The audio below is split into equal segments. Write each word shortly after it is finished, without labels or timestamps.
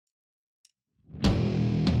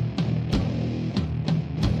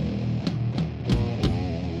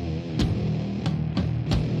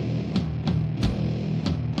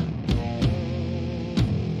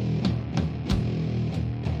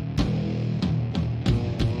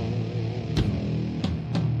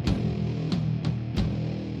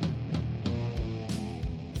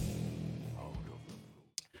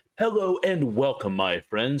Hello and welcome, my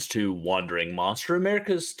friends, to Wandering Monster,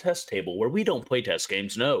 America's test table, where we don't play test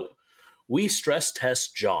games. No, we stress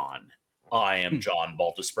test John. I am Hmm. John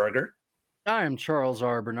Baltusberger. I am Charles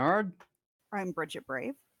R. Bernard, I'm Bridget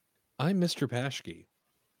Brave. I'm Mr. Paschke.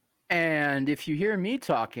 and if you hear me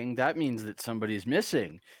talking, that means that somebody's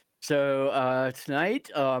missing. So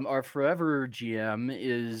tonight, our forever GM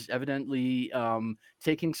is evidently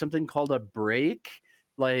taking something called a break.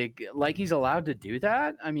 Like he's allowed to do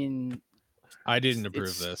that. I mean, I didn't approve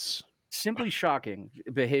it's this. simply shocking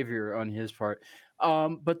behavior on his part.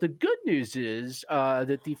 But the good news is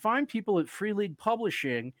that the fine people at Free League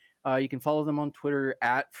Publishing, you can follow them on Twitter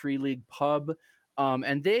at Free League Pub,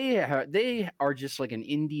 and they are just like an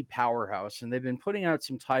indie powerhouse, and they've been putting out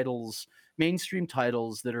some titles, mainstream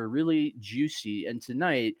titles that are really juicy. And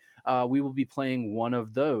tonight we will be playing one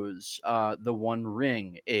of those, The One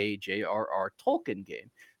Ring, a J.R.R. Tolkien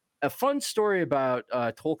game. A fun story about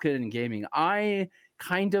Tolkien and gaming. I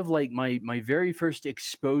kind of like my very first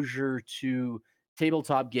exposure to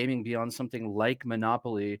tabletop gaming beyond something like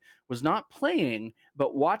Monopoly was not playing,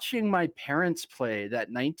 but watching my parents play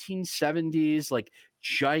that 1970s like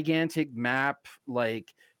gigantic map,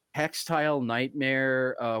 like textile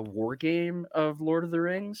nightmare war game of Lord of the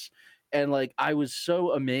Rings. And like I was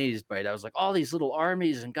so amazed by it. I was like, all these little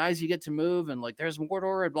armies and guys you get to move, and like there's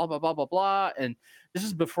Mordor and blah blah blah blah blah. And this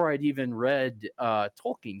is before I'd even read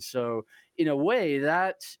Tolkien. So in a way,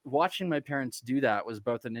 that watching my parents do that was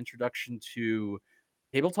both an introduction to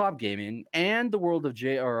tabletop gaming and the world of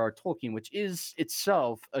J.R.R. Tolkien, which is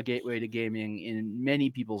itself a gateway to gaming in many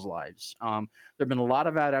people's lives. There have been a lot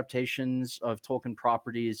of adaptations of Tolkien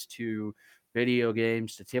properties to video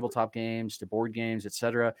games, to tabletop games, to board games,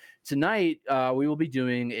 etc. Tonight, we will be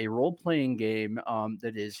doing a role-playing game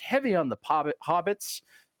that is heavy on the hobbits.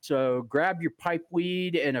 So grab your pipe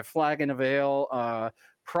weed and a flagon of ale.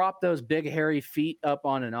 Prop those big hairy feet up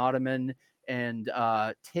on an ottoman, and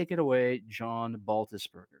take it away, John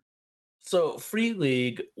Baltusberger. So, Free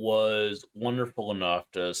League was wonderful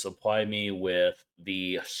enough to supply me with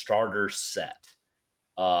the starter set,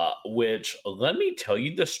 which, let me tell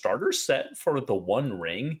you, the starter set for The One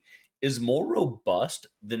Ring is more robust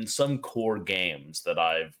than some core games that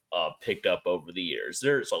I've picked up over the years.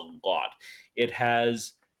 There's a lot. It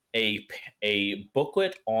has a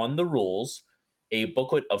booklet on the rules, a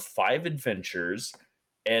booklet of 5 adventures,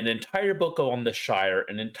 an entire book on the Shire,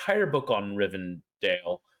 an entire book on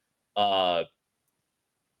Rivendell, uh,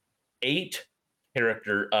 8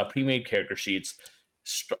 pre-made character sheets,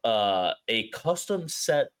 a custom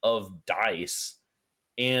set of dice,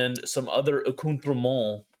 and some other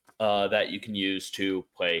accoutrements that you can use to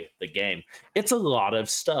play the game. It's a lot of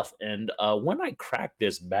stuff, and when I cracked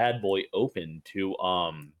this bad boy open to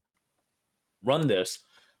run this,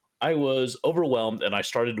 I was overwhelmed and I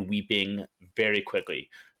started weeping very quickly.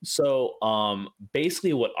 So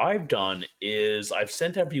basically what I've done is I've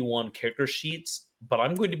sent everyone character sheets, but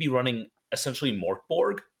I'm going to be running essentially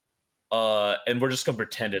Morkborg. And we're just gonna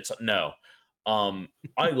pretend it's no.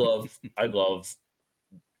 I love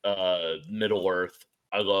Middle Earth.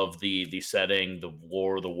 I love the setting, the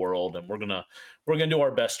war, the world, and we're gonna do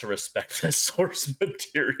our best to respect the source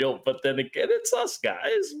material. But then again, it's us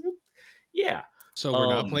guys. Yeah. So we're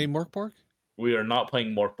not playing Morkborg? We are not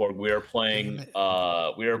playing Morkborg. We are playing Damn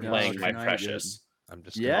it. we are No, playing My tonight, Precious. I'm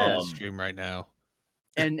just Yes. gonna stream right now.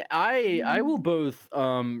 And I will both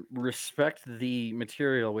respect the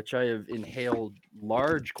material, which I have inhaled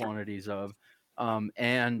large quantities of,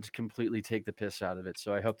 and completely take the piss out of it.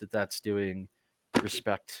 So I hope that that's doing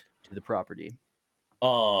respect to the property.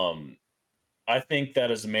 I think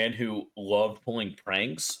that as a man who loved pulling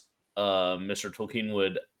pranks, Mr. Tolkien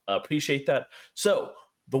would appreciate that. So,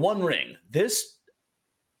 The One Ring. This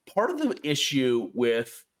part of the issue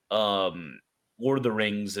with Lord of the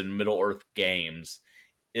Rings and Middle Earth games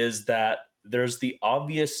is that there's the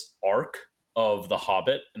obvious arc of The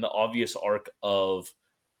Hobbit and the obvious arc of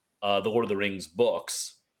the Lord of the Rings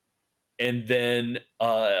books. And then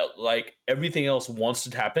like everything else wants to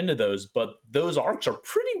tap into those, but those arcs are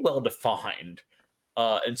pretty well defined.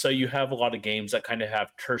 And so you have a lot of games that kind of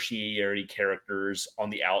have tertiary characters on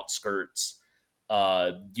the outskirts.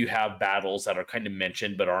 You have battles that are kind of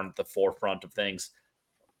mentioned but aren't at the forefront of things.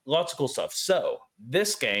 Lots of cool stuff. So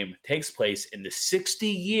this game takes place in the 60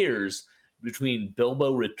 years between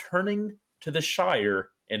Bilbo returning to the Shire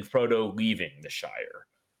and Frodo leaving the Shire.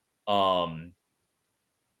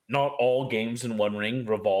 Not all games in One Ring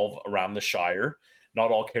revolve around the Shire. Not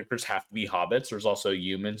all characters have to be hobbits. There's also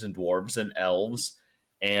humans and dwarves and elves,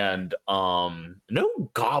 and no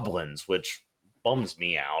goblins, which bums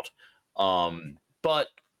me out. But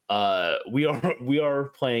we are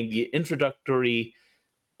playing the introductory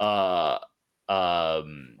uh,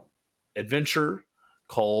 adventure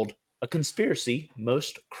called A Conspiracy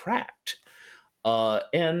Most Cracked.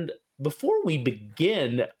 And before we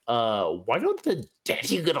begin, why don't the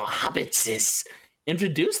daddy little hobbitses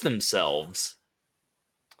introduce themselves?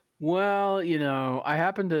 Well, I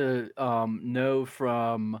happen to know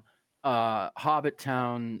from Hobbit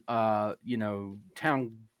Town,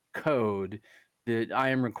 town code that I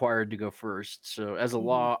am required to go first. So, as a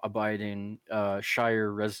law-abiding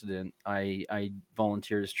Shire resident, I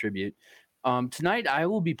volunteer as tribute. Tonight, I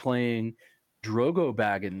will be playing Drogo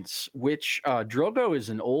Baggins, which Drogo is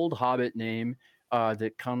an old Hobbit name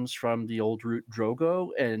that comes from the old root Drogo,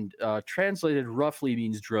 and translated roughly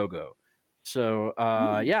means Drogo. So,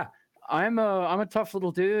 yeah, I'm a tough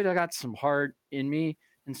little dude. I got some heart in me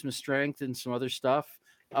and some strength and some other stuff.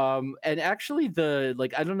 And actually,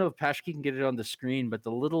 I don't know if Pashki can get it on the screen, but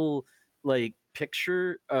the little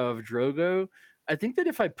picture of Drogo, I think that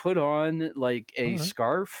if I put on a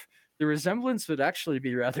scarf, the resemblance would actually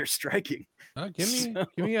be rather striking. Give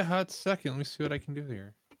me a hot second. Let me see what I can do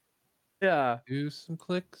here. Yeah. Do some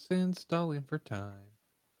clicks and stalling for time.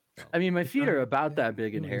 I mean, my feet are about that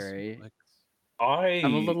big and hairy.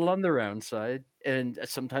 I'm a little on the round side, and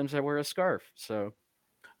sometimes I wear a scarf. So,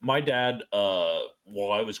 my dad,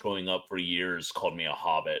 while I was growing up for years, called me a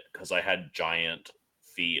hobbit because I had giant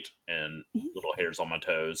feet and little hairs on my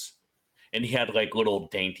toes, and he had little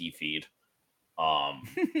dainty feet. My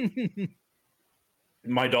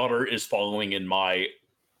daughter is following in my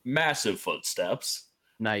massive footsteps.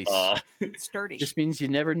 Nice. Sturdy. Just means you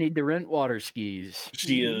never need to rent water skis.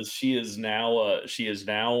 She is now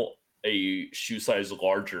a shoe size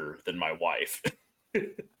larger than my wife.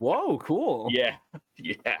 Whoa, cool. Yeah.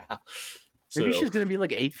 Maybe she's gonna be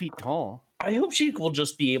 8 feet tall. I hope she will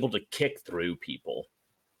just be able to kick through people.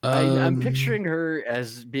 I'm picturing her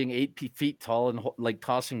as being 8 feet tall and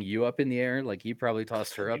tossing you up in the air, like you probably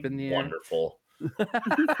tossed her up in the air. Wonderful.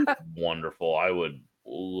 Wonderful. I would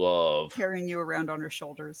love carrying you around on her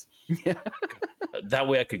shoulders. Yeah. That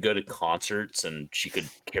way I could go to concerts and she could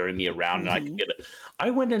carry me around and I could get it. I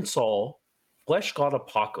went and saw Flesh God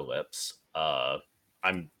Apocalypse.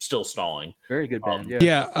 I'm still stalling. Very good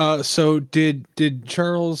band. So did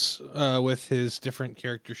Charles with his different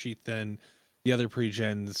character sheet than the other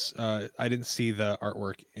pre-gens? I didn't see the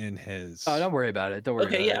artwork in his. Oh, don't worry about it. Don't worry.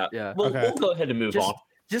 Okay, about yeah. It. We'll go ahead and move on.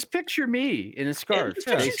 Just picture me in a scarf,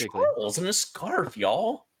 basically. Charles in a scarf,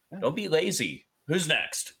 y'all. Yeah. Don't be lazy. Who's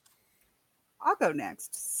next? I'll go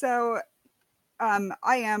next. So, I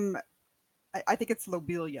think it's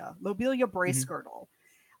Lobelia Bracegirdle.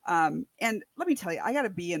 And let me tell you, I got a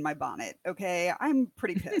bee in my bonnet. Okay, I'm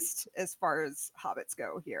pretty pissed as far as hobbits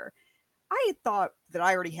go here. I thought that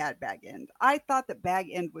I already had Bag End. I thought that Bag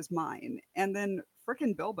End was mine, and then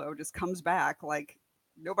frickin' Bilbo just comes back like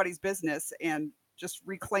nobody's business and just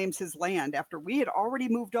reclaims his land after we had already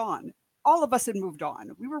moved on. All of us had moved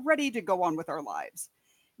on. We were ready to go on with our lives.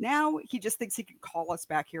 Now he just thinks he can call us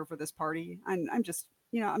back here for this party. I'm just,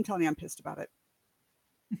 I'm telling you, I'm pissed about it.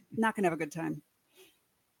 Not gonna have a good time.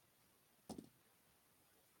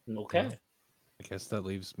 Okay. I guess that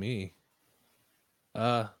leaves me.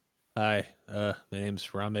 Hi. My name's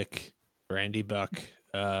Ramik Brandybuck.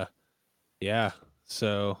 Yeah.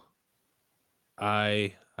 So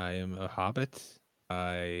I am a hobbit.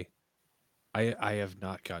 I have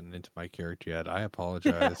not gotten into my character yet. I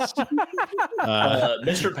apologize.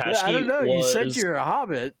 Mr. Pashki, I don't know. You said you're a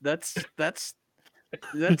hobbit. That's set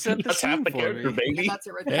the scene for character, me. baby. That's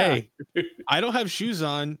it right there. Hey, I don't have shoes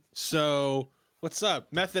on, so what's up?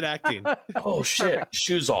 Method acting. Oh shit!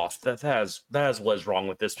 Shoes off. That has what's wrong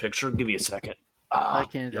with this picture. Give me a second. I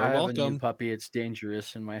can't. You're I have a welcome. new puppy. It's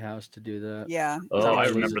dangerous in my house to do that. Yeah. Oh, I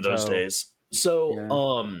lose remember a those toe. days. So,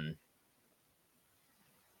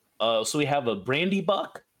 so we have a brandy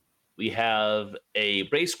buck, we have a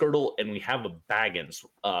brace girdle, and we have a Baggins.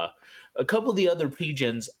 A couple of the other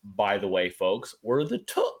pre-gens, by the way, folks, were the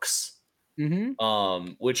Tooks,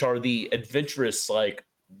 which are the adventurous,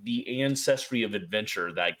 the ancestry of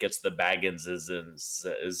adventure that gets the Baggins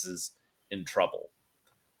is in trouble.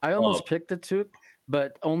 I almost picked the Took,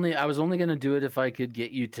 but I was only going to do it if I could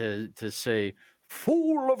get you to say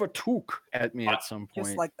 "fool of a Took" at me at some point.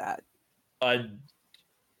 Just like that.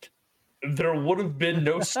 There would have been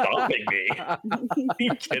no stopping me. Are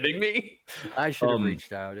you kidding me? I should have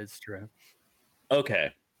reached out. It's true.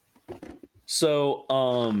 Okay. So,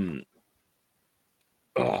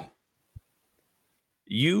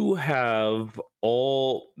 you have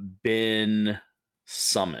all been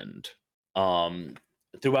summoned.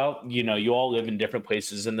 Throughout, you all live in different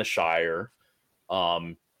places in the Shire.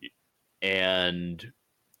 And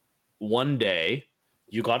one day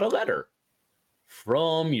you got a letter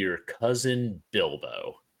from your cousin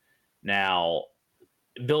Bilbo. Now,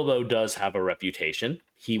 Bilbo does have a reputation.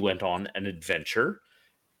 He went on an adventure,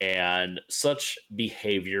 and such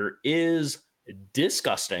behavior is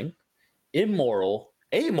disgusting, immoral,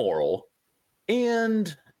 amoral,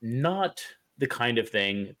 and not the kind of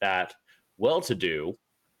thing that well-to-do,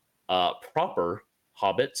 proper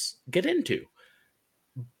hobbits get into.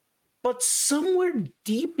 But somewhere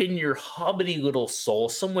deep in your hobbity little soul,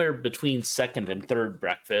 somewhere between second and third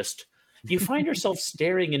breakfast, you find yourself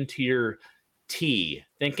staring into your tea,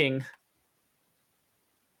 thinking,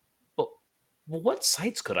 well, what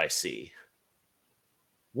sights could I see?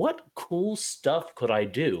 What cool stuff could I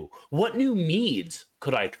do? What new meads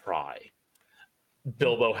could I try?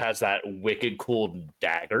 Bilbo has that wicked cool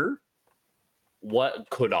dagger. What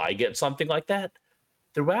could I get something like that?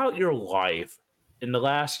 Throughout your life, in the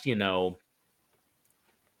last, 20,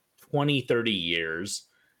 30 years,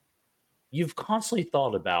 you've constantly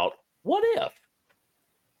thought about what if?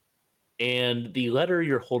 And the letter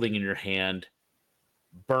you're holding in your hand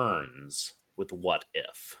burns with what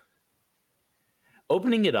if.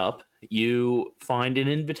 Opening it up, you find an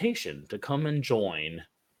invitation to come and join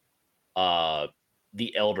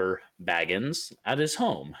the elder Baggins at his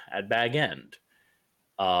home at Bag End.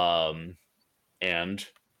 And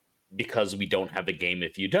because we don't have a game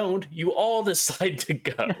if you don't, you all decide to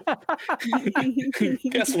go.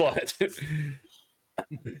 Guess what?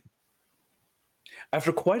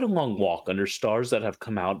 After quite a long walk under stars that have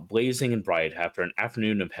come out blazing and bright after an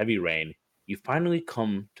afternoon of heavy rain, you finally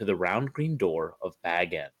come to the round green door of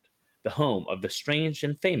Bag End, the home of the strange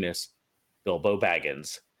and famous Bilbo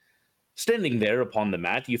Baggins. Standing there upon the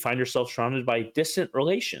mat, you find yourself surrounded by distant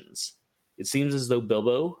relations. It seems as though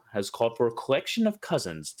Bilbo has called for a collection of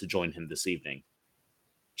cousins to join him this evening.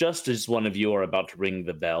 Just as one of you are about to ring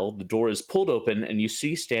the bell, the door is pulled open and you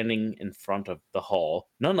see standing in front of the hall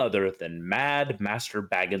none other than Mad Master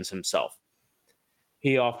Baggins himself.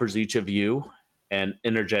 He offers each of you an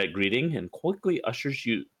energetic greeting and quickly ushers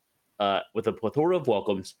you with a plethora of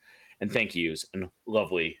welcomes and thank yous and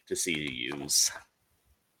lovely to see yous.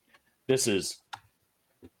 This is...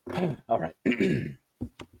 All right.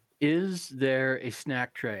 Is there a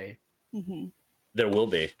snack tray? Mm-hmm. There will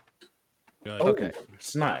be. Good. Okay.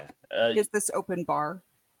 It's not. Is this open bar?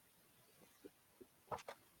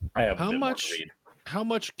 I have a How bit more much? to read. How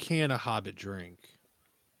much can a hobbit drink?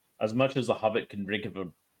 As much as a hobbit can drink of a...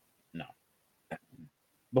 No.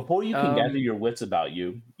 Before you can gather your wits about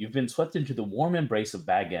you, you've been swept into the warm embrace of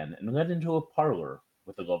Bag End and led into a parlor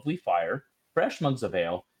with a lovely fire, fresh mugs of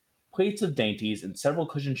ale, plates of dainties, and several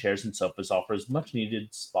cushioned chairs and sofas offers much needed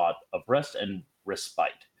spot of rest and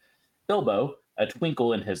respite. Bilbo, a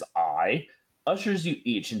twinkle in his eye, ushers you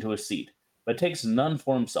each into a seat, but takes none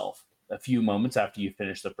for himself. A few moments after you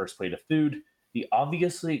finish the first plate of food, the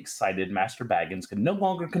obviously excited Master Baggins can no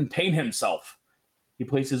longer contain himself. He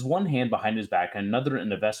places one hand behind his back and another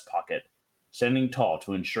in a vest pocket, standing tall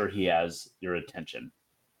to ensure he has your attention.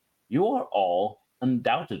 You are all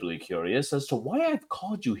undoubtedly curious as to why I've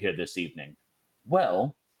called you here this evening.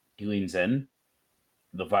 Well, he leans in,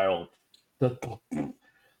 the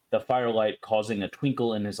firelight causing a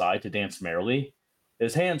twinkle in his eye to dance merrily.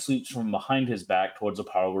 His hand sweeps from behind his back towards a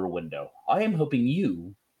parlor window. I am hoping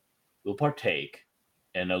you will partake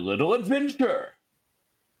in a little adventure.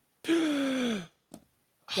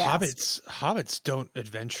 Hobbits don't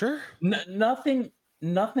adventure.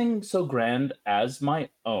 Nothing so grand as my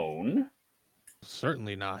own.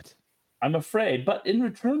 Certainly not. I'm afraid, but in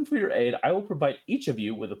return for your aid, I will provide each of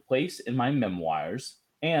you with a place in my memoirs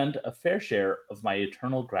and a fair share of my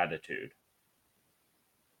eternal gratitude.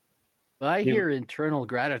 Well, I hear eternal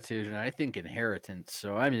gratitude and I think inheritance,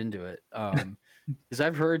 so I'm into it. Because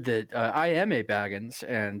I've heard that I am a Baggins,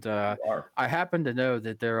 and I happen to know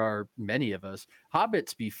that there are many of us.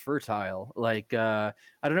 Hobbits be fertile. Like, I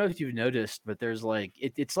don't know if you've noticed, but there's like,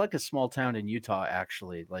 it's like a small town in Utah,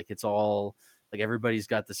 actually. Like, it's all, like, everybody's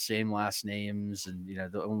got the same last names, and,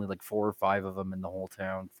 the only like 4 or 5 of them in the whole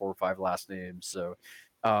town, 4 or 5 last names. So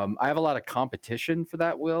I have a lot of competition for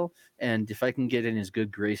that, Will. And if I can get in his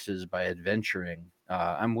good graces by adventuring,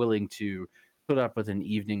 I'm willing to put up with an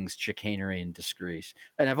evening's chicanery and disgrace.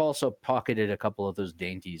 And I've also pocketed a couple of those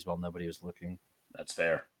dainties while nobody was looking. That's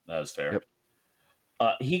fair. That is fair.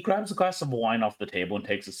 Yep. He grabs a glass of wine off the table and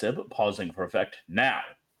takes a sip, pausing for effect. Now,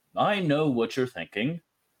 I know what you're thinking.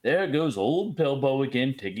 There goes old Bilbo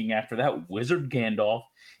again, taking after that wizard Gandalf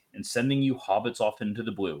and sending you hobbits off into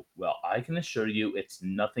the blue. Well, I can assure you it's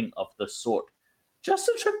nothing of the sort. Just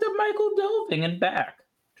a trip to Michael Delving and back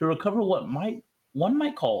to recover what might one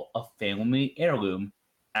might call a family heirloom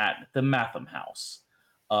at the Matham House.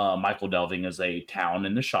 Michael Delving is a town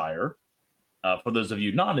in the Shire. For those of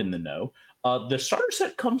you not in the know, the starter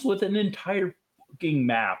set comes with an entire fucking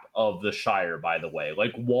map of the Shire, by the way,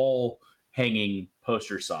 like wall hanging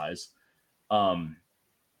poster size. Um,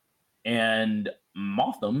 and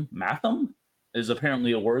Matham is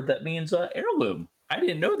apparently a word that means heirloom. I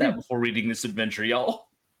didn't know that before reading this adventure, y'all.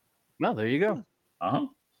 Well, there you go. Uh-huh.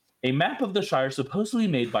 A map of the Shire supposedly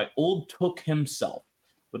made by Old Took himself,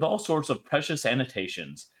 with all sorts of precious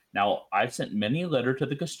annotations. Now, I've sent many a letter to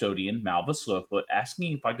the custodian, Malva Slowfoot,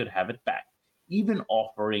 asking if I could have it back, even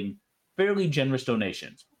offering fairly generous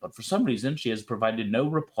donations, but for some reason she has provided no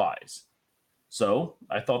replies. So,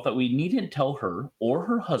 I thought that we needn't tell her or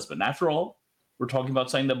her husband. After all, we're talking about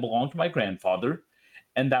something that belonged to my grandfather,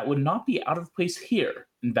 and that would not be out of place here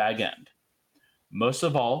in Bag End. Most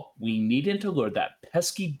of all, we needn't alert that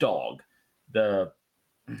pesky dog, that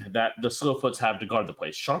the Slowfoots have to guard the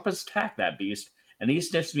place. Sharp as tack, that beast, and he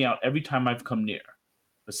sniffs me out every time I've come near.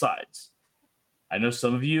 Besides, I know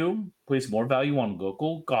some of you place more value on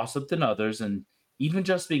local gossip than others, and even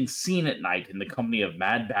just being seen at night in the company of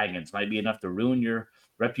mad baggins might be enough to ruin your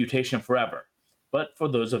reputation forever. But for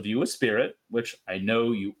those of you with spirit, which I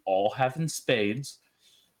know you all have in spades,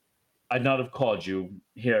 I'd not have called you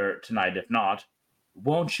here tonight if not.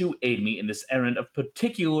 Won't you aid me in this errand of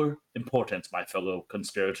particular importance, my fellow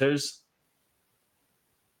conspirators?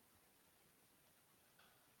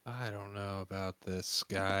 I don't know about this,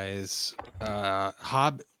 guys.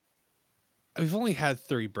 We've only had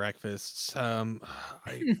 3 breakfasts.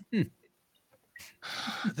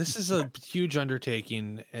 This is a huge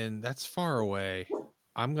undertaking, and that's far away.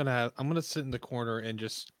 I'm gonna sit in the corner and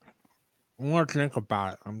just want to think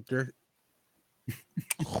about it.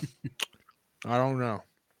 I don't know.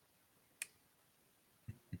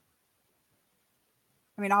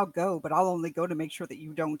 I mean, I'll go, but I'll only go to make sure that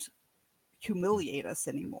you don't humiliate us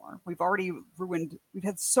anymore. We've already we've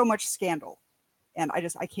had so much scandal, and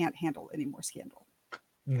I can't handle any more scandal.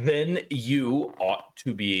 Then you ought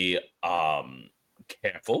to be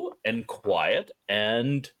careful and quiet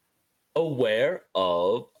and aware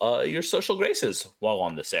of your social graces while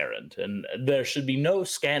on this errand. And there should be no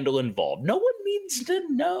scandal involved. No one needs to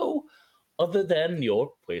know other than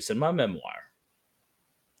your place in my memoir.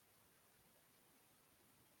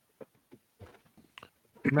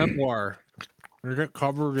 Memoir. Does it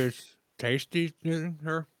cover this tasty thing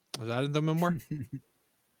here? Is that in the memoir?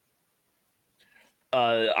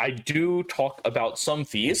 I do talk about some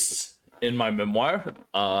feasts in my memoir.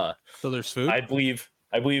 So there's food? I believe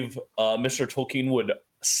Mr. Tolkien would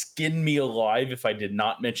skin me alive if I did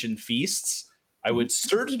not mention feasts. I would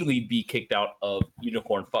certainly be kicked out of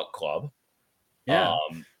Unicorn Fuck Club. Yeah.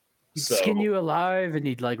 He'd So skin you alive, and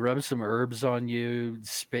he'd like rub some herbs on you,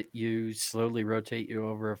 spit you, slowly rotate you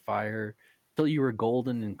over a fire till you were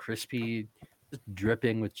golden and crispy, just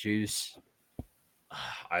dripping with juice.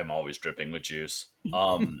 I'm always dripping with juice.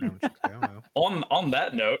 Yeah, On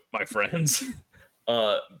that note, my friends,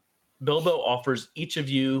 Bilbo offers each of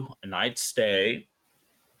you a night's stay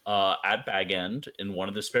at Bag End in one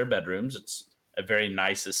of the spare bedrooms. It's a very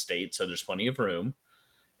nice estate, so there's plenty of room.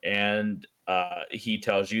 And he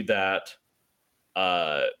tells you that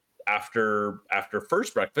after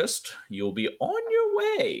first breakfast, you'll be on your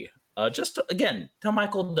way. Just again to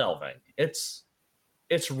Michael Delving. It's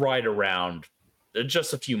right around,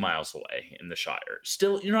 just a few miles away in the Shire.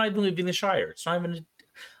 Still, you're not even leaving the Shire. It's not even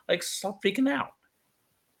like, stop freaking out.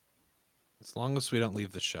 As long as we don't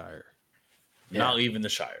leave the Shire. Not leaving the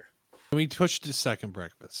Shire. Can we push to second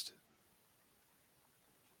breakfast?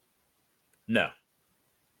 No.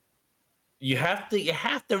 You have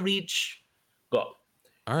to reach. Well,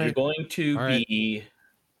 All right. you're going to All be. right.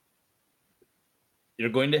 You're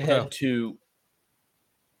going to head to.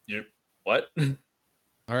 Your what?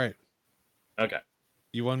 All right. Okay.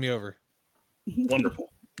 You won me over.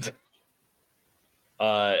 Wonderful.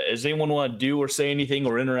 Does anyone want to do or say anything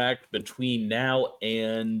or interact between now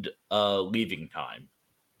and leaving time?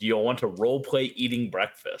 Do you want to role play eating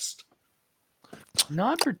breakfast?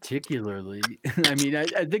 Not particularly. I mean, I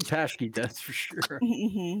think Pashki does for sure.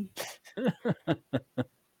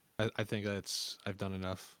 I think I've done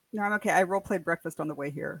enough. No, I'm okay. I role played breakfast on the way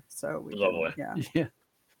here, so Lovely. Yeah.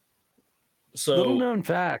 So, Little known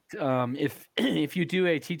fact: if you do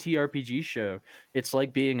a TTRPG show, it's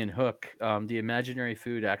like being in Hook. The imaginary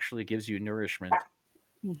food actually gives you nourishment.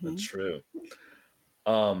 that's true.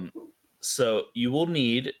 So you will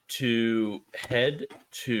need to head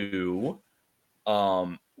to,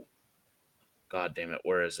 God damn it,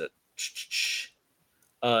 where is it?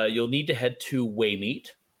 You'll need to head to Waymeet,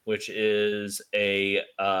 which is a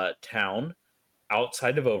town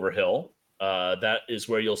outside of Overhill. That is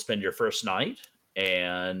where you'll spend your first night,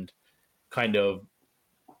 and kind of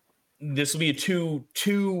this will be a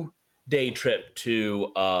two-day trip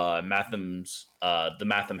to Matham's the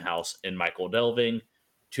Matham house in Michael Delving.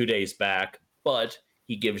 2 days back, but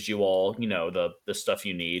he gives you all the stuff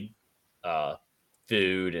you need,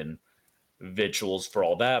 food and victuals for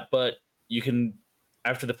all that. But you can,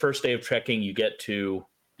 after the first day of trekking, you'll get to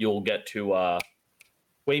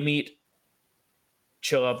Waymeet,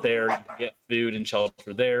 chill up there, get food and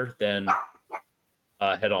shelter there, then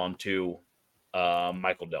head on to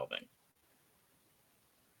Michael Delving.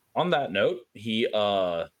 On that note, he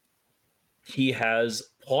has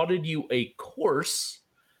plotted you a course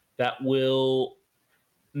that will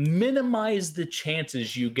minimize the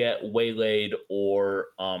chances you get waylaid or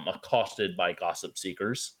accosted by gossip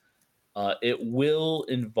seekers. It will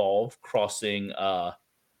involve crossing,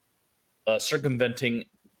 circumventing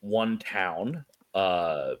one town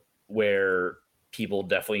where people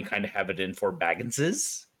definitely kind of have it in for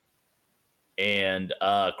Bagginses, and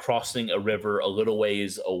crossing a river a little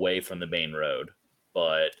ways away from the main road,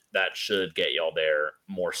 but that should get y'all there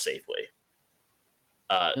more safely.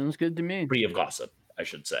 Sounds good to me. Free of gossip, I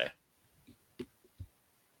should say.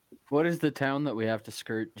 What is the town that we have to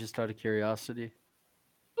skirt, just out of curiosity?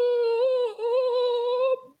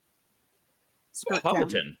 Skirt town.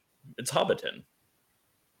 Hobbiton. It's Hobbiton.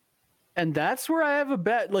 And that's where I have a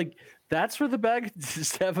bad, like, that's where the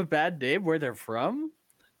Bagginses have a bad name, where they're from?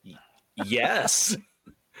 Yes.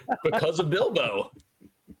 Because of Bilbo.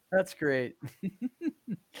 That's great.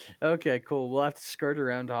 Okay, cool. We'll have to skirt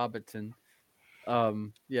around Hobbiton.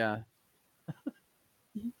 Yeah.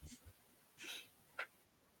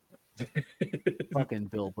 Fucking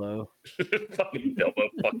Bilbo. Fucking Bilbo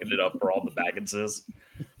fucking it up for all the Bagginses.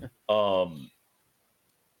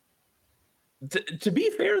 To be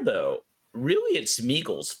fair, though, really it's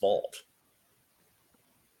Smeagol's fault.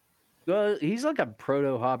 Well, he's like a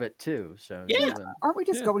proto hobbit too, so Yeah. he's a- Aren't we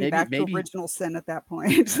just Yeah. going Maybe- back maybe- to original sin at that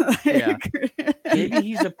point? Yeah. maybe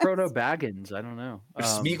he's a proto Baggins. I don't know. If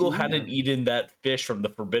Smeagol hadn't eaten that fish from the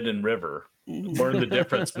Forbidden River, learned the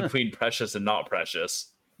difference between precious and not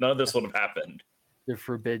precious, none of this would have happened. The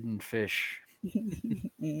forbidden fish.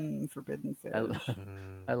 Forbidden fish.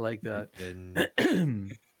 I like that.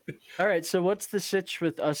 Then All right, so what's the sitch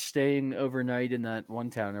with us staying overnight in that one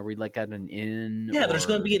town? Are we like at an inn? Yeah, there's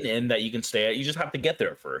going or- to be an inn that you can stay at. You just have to get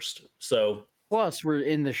there first. So, Plus, we're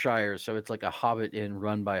in the Shire, so it's like a Hobbit inn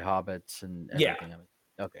run by hobbits and Yeah. everything.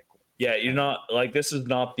 Okay, cool. yeah, you're not like this is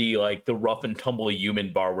not the rough and tumble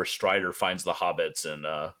human bar where Strider finds the hobbits and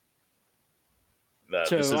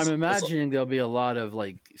So this I'm is- imagining there'll be a lot of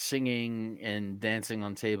like singing and dancing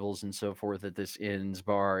on tables and so forth at this inn's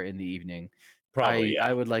bar in the evening. probably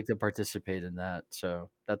I would like to participate in that. So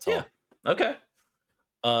that's all. Yeah. Okay.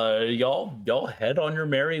 Y'all head on your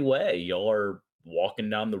merry way. Y'all are walking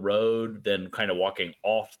down the road, then kind of walking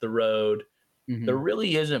off the road. Mhm. There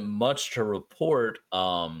really isn't much to report.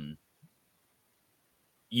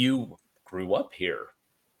 You grew up here.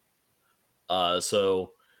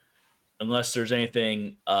 So unless there's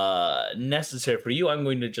anything necessary for you, I'm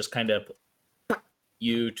going to just kind of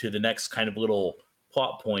you to the next kind of little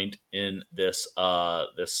plot point in this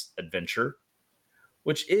this adventure,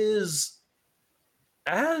 which is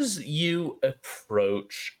as you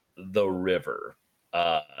approach the river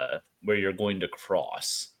where you're going to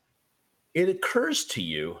cross, it occurs to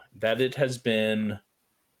you that it has been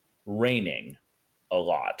raining a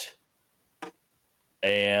lot.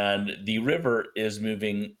 And the river is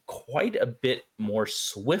moving quite a bit more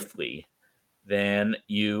swiftly than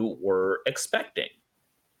you were expecting.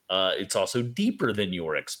 It's also deeper than you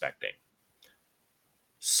were expecting.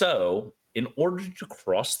 So, in order to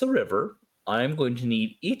cross the river, I'm going to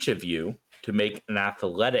need each of you to make an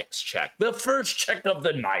athletics check. The first check of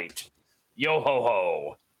the night. Yo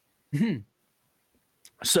ho ho.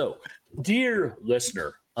 So, dear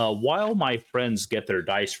listener, while my friends get their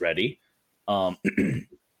dice ready, an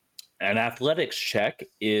athletics check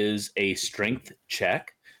is a strength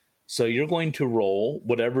check. So you're going to roll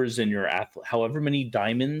whatever is in your however many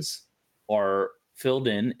diamonds are filled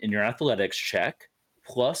in your athletics check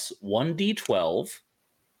plus 1d12,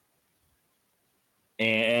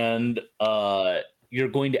 and you're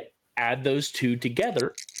going to add those two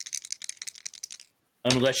together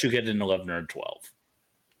unless you get an 11 or 12.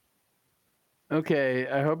 Okay,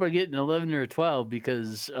 I hope I get an 11 or a 12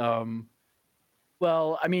 because,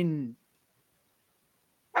 well, I mean,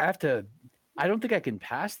 I don't think I can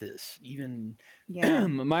pass this. Even Yeah.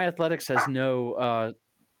 my athletics has no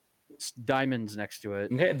puts diamonds next to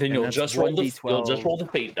it. Okay, then And you'll that's just roll the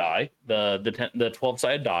 1d12. fate die, the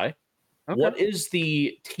 12-sided die. Okay. What is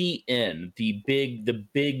the TN, the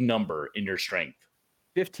big number in your strength?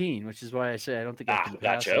 15, which is why I say I don't think I can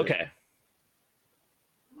pass Gotcha. it. Okay.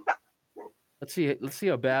 Let's see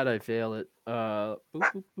how bad I fail it. Boop,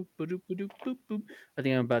 boop, boop, boop, boop, boop, boop. I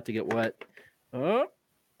think I'm about to get wet. Oh,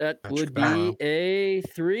 that Gotcha. would be a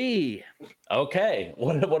 3. Okay.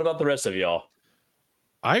 What about the rest of y'all?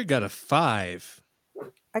 I got a 5.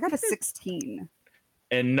 I got a 16.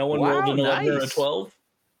 And no one Wow, rolled an 11 or a nice. 12?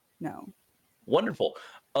 No. Wonderful.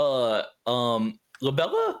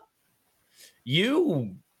 Labella,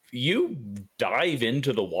 you dive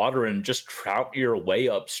into the water and just trout your way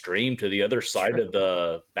upstream to the other side of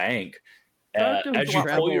the bank. As you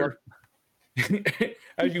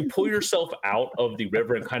pull yourself out of the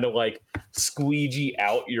river and kind of like squeegee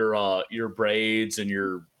out your braids and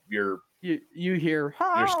your You hear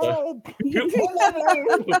your stuff. help! You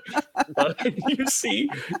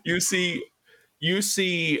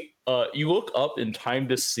look up in time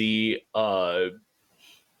to see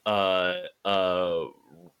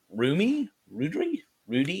Rudy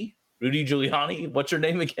Giuliani. What's your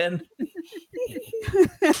name again?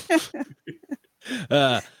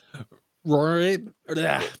 Rory.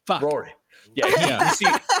 Fuck. Rory. Yeah.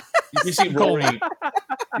 You see Rory.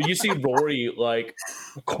 You see Rory like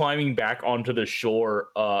climbing back onto the shore,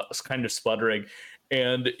 kind of sputtering,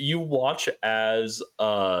 and you watch as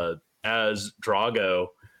Drago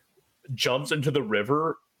jumps into the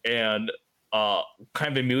river and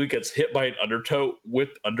kind of immediately gets hit by an undertow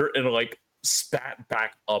and like spat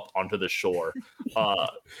back up onto the shore.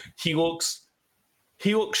 He looks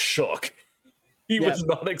shook. He was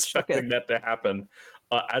not expecting that to happen,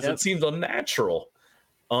 as it seems unnatural.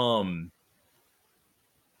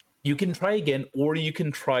 You can try again, or you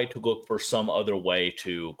can try to look for some other way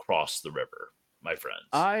to cross the river, my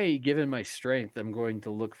friends. Given my strength, I'm going to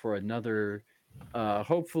look for another,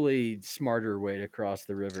 hopefully smarter way to cross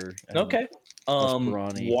the river. Okay.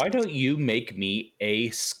 brawny. Why don't you make me a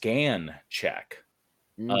scan check?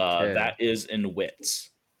 Okay. That is in wits.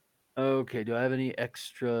 Okay, do I have any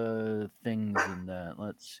extra things in that?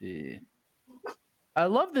 Let's see. I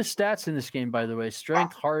love the stats in this game, by the way.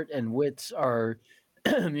 Strength, heart, and wits are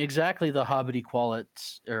exactly the hobbity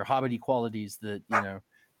qualities that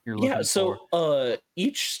you're looking for. So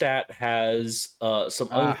each stat has some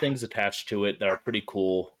other things attached to it that are pretty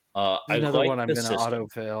cool. I Another like one I'm the gonna system. auto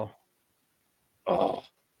fail. Oh,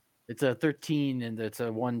 It's a 13 and it's a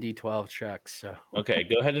 1d12 check. So okay,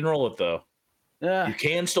 go ahead and roll it though. Ah, You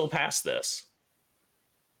can still pass this.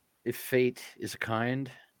 if fate is kind.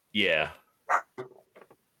 Yeah.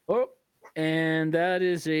 Oh, and that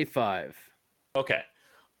is a 5. Okay.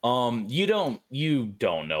 You don't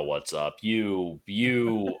know what's up. You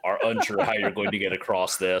are unsure how you're going to get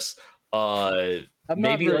across this. I'm not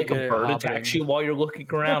Maybe very like a good at bird hobbiting. attacks you while you're looking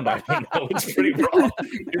around. I don't know. It's pretty rough.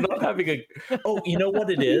 You're not having a. Oh, you know what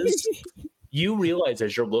it is? You realize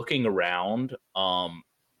as you're looking around,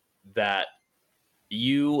 that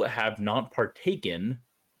you have not partaken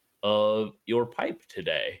of your pipe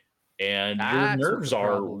today, and That's your what nerves the are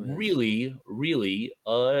problem is. really, really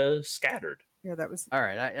scattered. Yeah, that was. All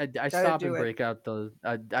right, I Gotta stop do and it. break out the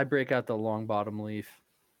I break out the long bottom leaf.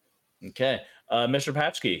 Okay, Mr.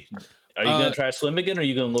 Patchkey, are you gonna try to swim again, or are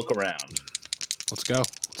you gonna look around? Let's go.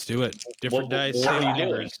 Let's do it. Different dice. what are same you doing?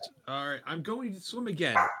 numbers. All right, I'm going to swim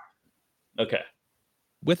again Okay,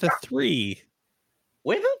 with a 3.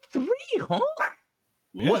 with a 3, huh?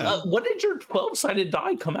 Yeah. What did your 12-sided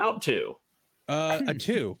die come out to? A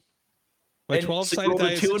 2. My And so you 12-sided rolled die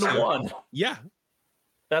a is 2 and a 2. 1. Yeah.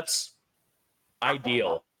 That's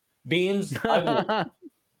ideal. Beans,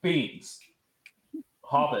 Beans,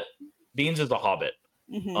 Hobbit. Beans is a Hobbit.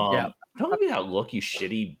 Mhm. Yeah. Don't give me that look, you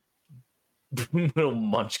shitty little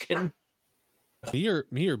munchkin. Me or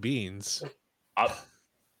beans.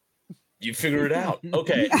 You figure it out.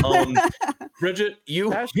 Okay. Bridget,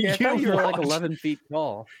 Actually, I thought you were like watch- 11 feet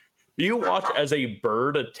tall. You watch as a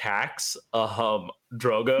bird attacks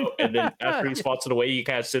Drogo, and then after he spots it away, he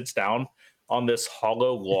kind of sits down on this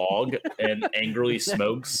hollow log and angrily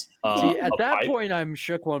smokes. See, at a that pipe. point, I'm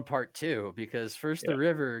shook one part too because first the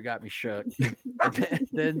river got me shook. And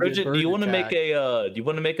then the Bridget, do bird you want to make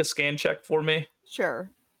attack. a scan check for me?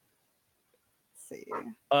 Sure. Let's see.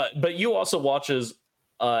 But you also watch as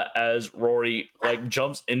Rory like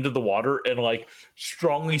jumps into the water and like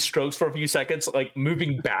strongly strokes for a few seconds, like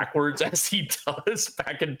moving backwards as he does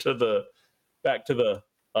back to the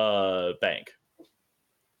bank.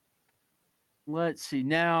 Let's see.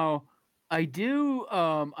 Now, I do.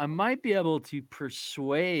 I might be able to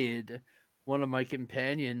persuade one of my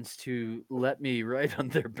companions to let me ride on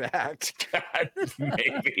their back. God,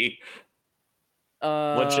 maybe.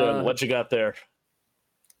 Uh, What you got there?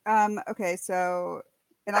 Okay, so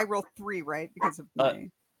and I roll 3, right? Because of Uh,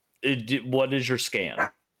 my What is your scan?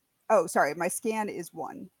 Oh, sorry, my scan is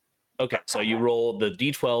 1. Okay, so you roll the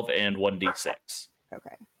d12 and 1d6,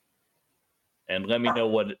 Okay. and let me know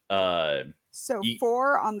what So Ye-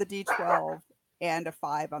 4 on the D12 and a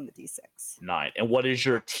 5 on the D6. 9, and what is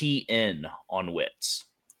your TN on wits?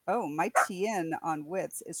 Oh, my TN on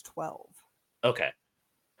wits is 12. Okay.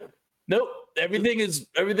 Nope. Everything is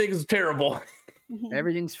terrible.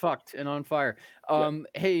 everything's fucked and on fire.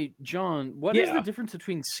 Hey, John, what is Yeah. the difference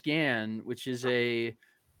between scan, which is a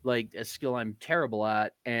skill I'm terrible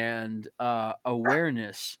at, and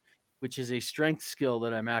awareness, which is a strength skill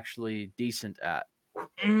that I'm actually decent at?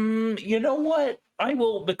 You know what? I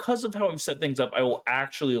will, because of how I've set things up, I will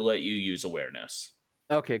actually let you use awareness.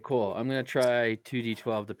 Okay, cool. I'm gonna try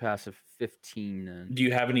 2d12 to pass a 15 then. Do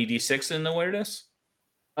you have any d6 in awareness?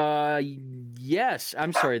 Yes.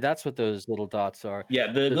 I'm sorry. That's what those little dots are. Yeah,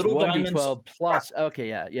 the So it's little 1d12 diamonds. plus. Okay,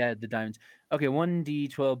 yeah, the diamonds. Okay,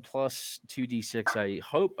 1d12 plus 2d6. I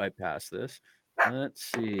hope I pass this. Let's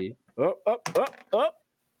see. Oh.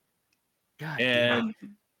 God damn.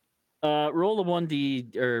 And Roll a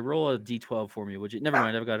 1d or roll a d12 for me, would you? Never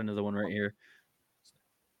mind. I've got another one right here.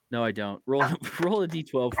 No, I don't. Roll a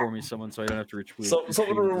d12 for me, someone, so I don't have to retweet.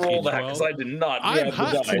 someone will roll that because I did not. I'm grab the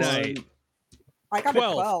hot dice. tonight. I got a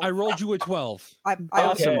 12. 12. I rolled you a 12. I Okay.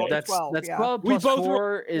 also rolled a That's 12. that's yeah. 12 We plus both rolled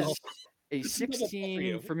 4 is 12. a Double for 16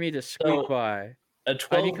 you. for me to squeak So- by. A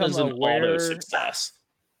 12 become is an auto aware- success.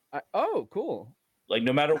 Oh, cool. Like,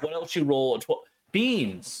 no matter what else you roll, a 12.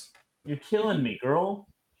 Beans, you're killing me, girl.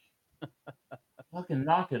 Fucking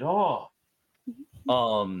knock it off.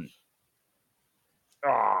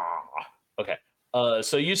 Okay.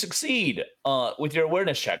 So you succeed with your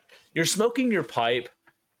awareness check. You're smoking your pipe,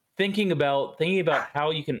 thinking about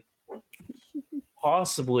how you can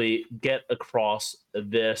possibly get across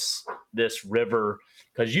this river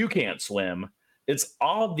because you can't swim. It's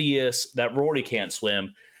obvious that Rory can't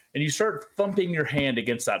swim, and you start thumping your hand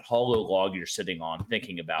against that hollow log you're sitting on,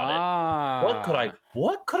 thinking about it.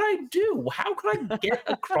 What could I do? How could I get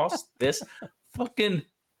across this fucking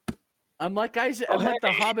I'm like Isaac. Oh, I'm like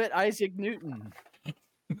the hey. Hobbit Isaac Newton.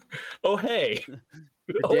 oh hey.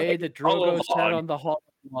 The Oh, day hey, that hollow Drogo sat log. on the hollow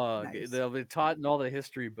log. Nice. They'll be taught in all the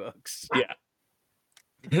history books.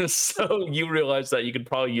 Yeah. So you realize that you could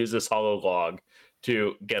probably use this hollow log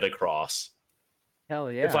to get across.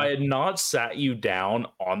 Hell yeah. If I had not sat you down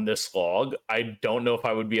on this log, I don't know if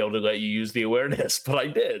I would be able to let you use the awareness, but I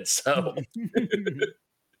did. So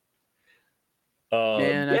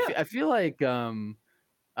Man, yeah. I feel like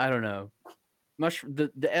I don't know.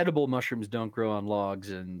 The edible mushrooms don't grow on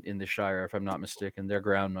logs in the Shire, if I'm not mistaken. They're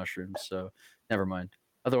ground mushrooms, so never mind.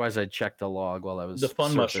 Otherwise, I'd check the log while I was The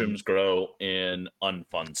fun surfing. mushrooms grow in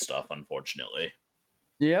unfun stuff, unfortunately.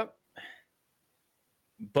 Yep,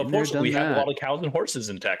 But Been there, fortunately, we done have a that. lot of cows and horses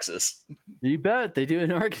in Texas. you bet they do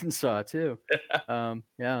in Arkansas too.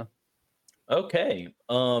 Yeah. Okay.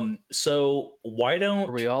 So why Are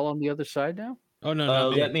don't we all on the other side now? Oh no,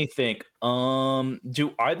 not me. let me think.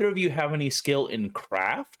 Do either of you have any skill in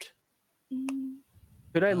craft?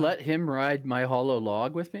 Could I let him ride my hollow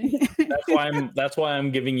log with me? That's why I'm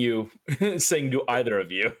giving you saying do either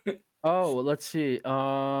of you. Oh, well, let's see.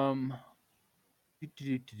 I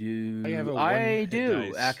have a I one hit do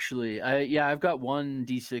dice. actually. I've got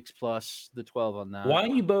 1d6 plus the 12 on that. Why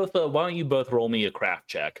don't you both roll me a craft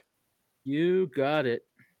check? You got it.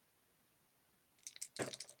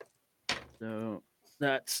 So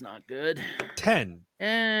that's not good. 10.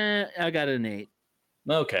 I got an 8.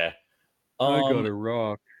 Okay. a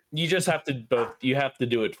rock. You just have to you have to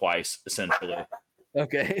do it twice, essentially.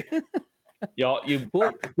 Okay. Y'all you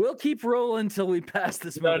We'll keep rolling until we pass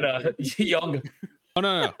this. no motherfucker. y'all Oh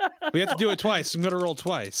no. We have to do it twice. I'm gonna roll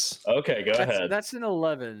twice. okay, go ahead. That's an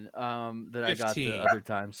 11 that I got the 15. other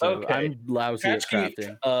time. So Okay. I'm lousy at Actually,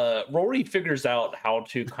 crafting. Rory figures out how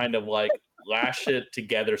to kind of like lash it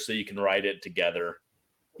together so you can write it together.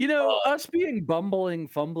 You know, us being bumbling,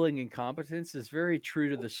 fumbling incompetence is very true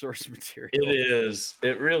to the source material. It is.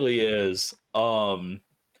 It really is.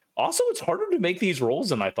 Also, it's harder to make these rolls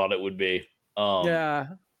than I thought it would be. Yeah.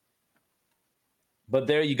 But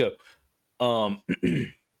there you go.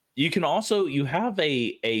 You can also you have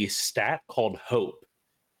a stat called hope.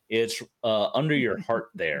 It's under your heart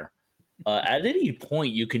there. At any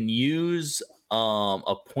point, you can use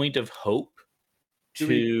a point of hope Do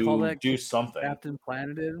we call to that do something. Captain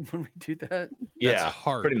Planeted when we do that? Yeah, That's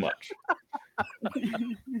hard. pretty much.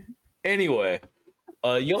 Anyway,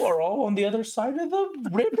 You are all on the other side of the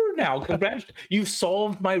river now. Congrats! You've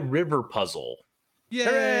solved my river puzzle.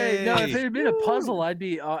 Hooray! No, if it Yay! had been a puzzle, I'd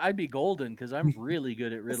be golden because I'm really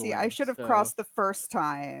good at riddling. See, I should have so- crossed the first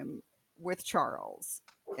time with Charles,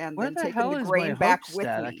 and Where then the taken hell the is grain my back hope with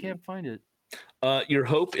stat? me. I can't find it. Your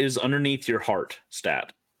hope is underneath your heart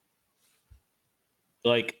stat.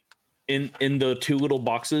 Like in the two little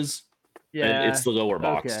boxes. Yeah, It's the lower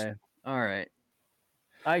box. Okay, all right.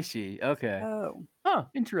 I see. Okay. Oh, Huh.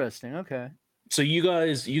 Interesting. Okay. So you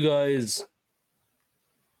guys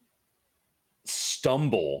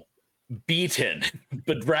stumble, beaten,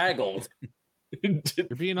 bedraggled, You're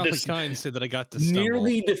being awfully This- kind, Sid, that I got to stumble.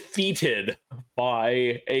 nearly defeated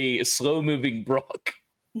by a slow-moving brook.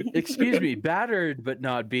 Excuse me. Battered but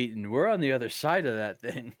not beaten. We're on the other side of that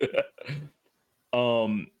thing.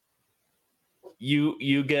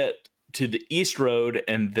 You get to the East Road,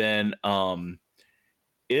 and then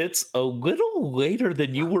it's a little later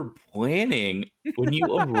than you were planning when you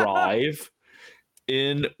arrive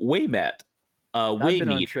in Waymet. I've been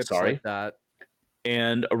on Waymeet, trips sorry. like that.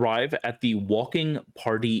 And arrive at the Walking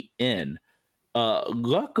Party Inn.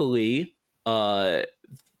 Luckily,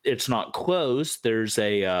 it's not closed. There's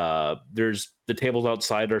the tables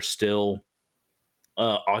outside are still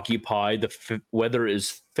occupied. The weather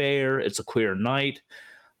is fair. It's a clear night,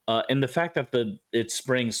 and the fact that it's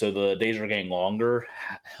spring, so the days are getting longer,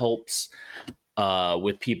 helps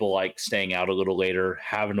with people like staying out a little later,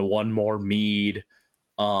 having one more mead.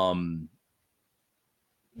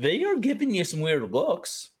 They are giving you some weird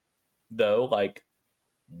looks, though. Like,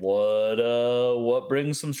 what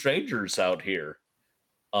brings some strangers out here?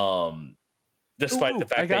 Despite the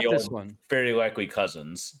Ooh, I fact that got this you're one. very likely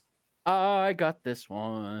cousins. I got this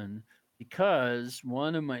one because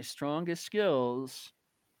one of my strongest skills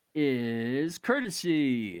is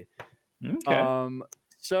courtesy. Okay.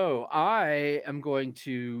 So I am going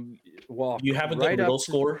to walk. You have a right good riddle up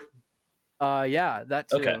to- score? Yeah, that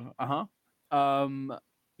too. Okay.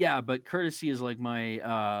 Yeah, but courtesy is like my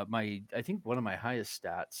I think one of my highest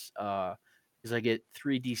stats. Because I get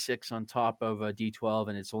 3d6 on top of a d12,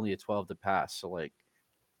 and it's only a 12 to pass. So like,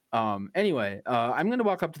 anyway, I'm gonna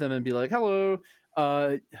walk up to them and be like, "Hello."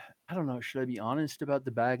 I don't know. Should I be honest about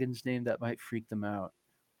the Baggins name? That might freak them out.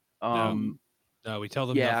 No, we tell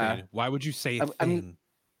them yeah. nothing. Why would you say a I'm- thing?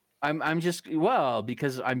 I'm just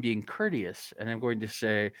because I'm being courteous, and I'm going to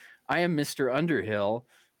say I am Mr. Underhill.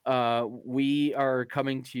 We are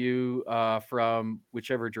coming to you from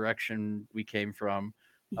whichever direction we came from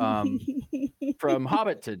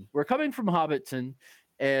Hobbiton. We're coming from Hobbiton,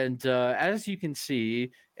 and as you can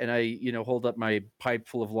see, and I hold up my pipe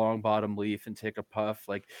full of long bottom leaf and take a puff.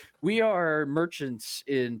 Like, we are merchants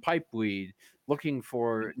in pipeweed looking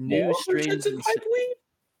for new More strains. merchants in pipeweed?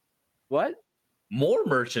 What? More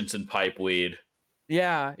merchants in pipeweed.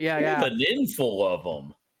 Yeah. We have an inn full of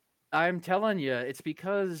them. I'm telling you, it's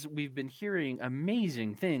because we've been hearing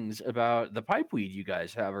amazing things about the pipeweed you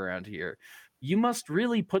guys have around here. You must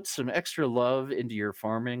really put some extra love into your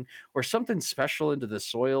farming or something special into the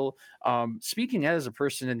soil. Speaking as a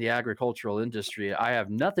person in the agricultural industry, I have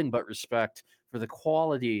nothing but respect for the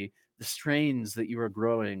quality, the strains that you are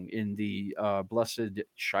growing in the blessed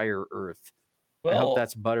Shire Earth. I hope Well,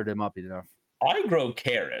 that's buttered him up enough. I grow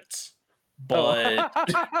carrots, but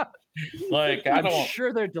like I I'm don't.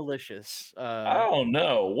 sure they're delicious. I don't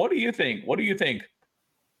know. What do you think? What do you think?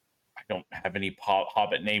 I don't have any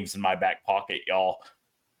Hobbit names in my back pocket, y'all.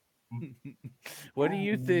 What do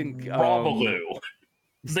you think? Robaloo.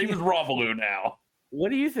 His name is Robaloo now. What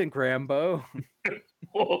do you think, Rambo?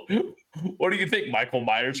 What do you think, Michael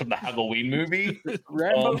Myers from the Halloween movie?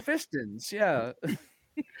 Rambo Um, Fistons, yeah.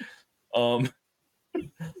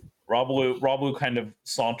 Robaloo kind of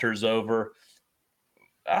saunters over.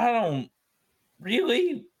 I don't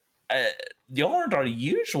really. Y'all aren't our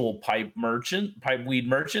usual pipeweed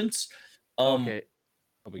merchants. Okay.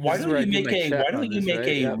 Why This is where I don't do you my make a check why don't on you this, make right?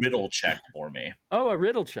 a Yep. riddle check for me? Oh, a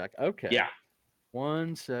riddle check. Okay. Yeah,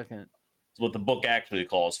 1 second. that's what the book actually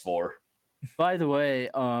calls for. By the way,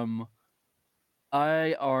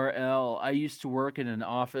 IRL, I used to work in an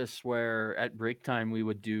office where at break time we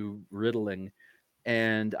would do riddling,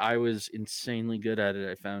 and I was insanely good at it,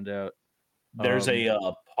 I found out. There's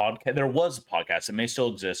a podcast. There was a podcast. It may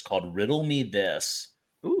still exist called "Riddle Me This,"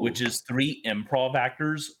 Ooh. which is 3 improv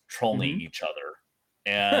actors trolling each other,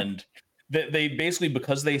 and they basically,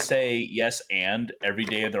 because they say yes and every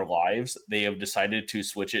day of their lives, they have decided to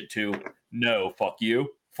switch it to no fuck you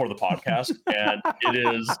for the podcast, and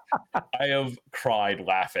it is. I have cried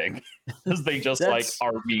laughing as they just That's-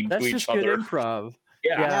 are mean That's to each just good other. improv.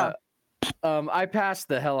 Yeah. Yeah. I passed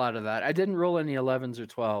the hell out of that. I didn't roll any 11s or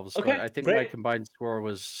 12s, Okay, but I think my great. combined score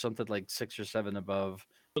was something like 6 or 7 above.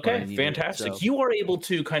 what I Okay, needed, fantastic. so- You are able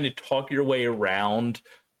to kind of talk your way around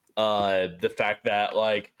the fact that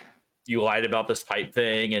like you lied about this pipe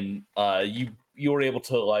thing, and you were able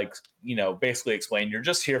to like basically explain you're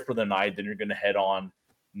just here for the night, then you're going to head on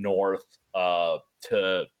north to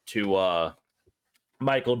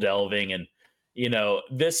Michael Delving, and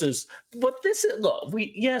this is what this is. Look,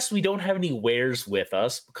 we don't have any wares with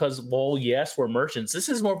us because, well, yes, we're merchants. This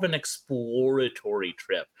is more of an exploratory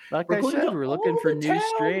trip. Like We're I going said, to we're all looking for the new towns.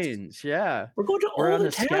 strains. Yeah. We're going to We're all on the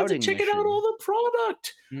a towns scouting and checking out mission. all the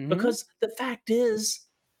product. Mhm. Because the fact is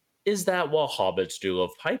that while hobbits do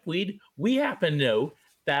love pipeweed, we happen to know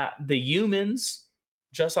that the humans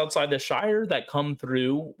just outside the Shire that come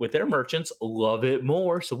through with their merchants love it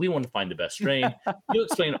more. So we want to find the best strain. You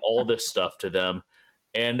explain all this stuff to them.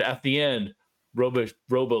 And at the end,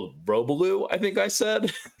 Robaloo, I think I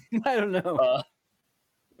said. I don't know.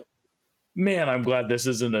 Man, I'm glad this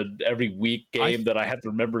isn't a every week game that I have to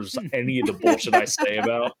remember any of the bullshit I say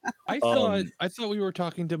about. I thought we were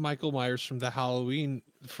talking to Michael Myers from the Halloween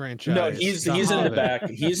franchise. No, he's The in the Hobbit. back.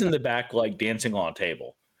 He's in the back, like dancing on a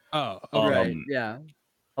table. Oh, Right. Yeah.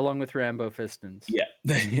 Along with Rambo Fistons. Yeah.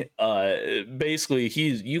 Basically,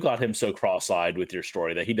 you got him so cross-eyed with your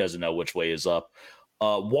story that he doesn't know which way is up.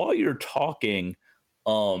 While you're talking,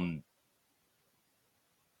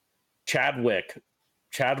 Chadwick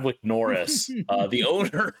Norris, the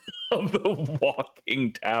owner of the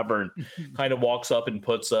Walking Tavern, kind of walks up and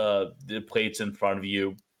puts the plates in front of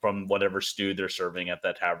you from whatever stew they're serving at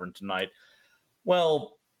that tavern tonight.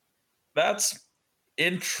 Well, that's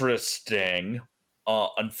interesting.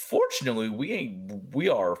 Unfortunately, we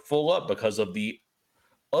are full up because of the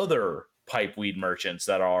other pipeweed merchants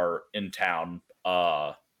that are in town.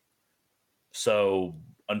 So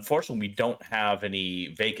unfortunately, we don't have any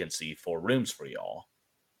vacancy for rooms for y'all.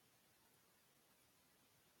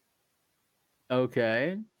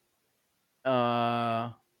 Okay.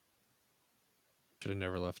 Should have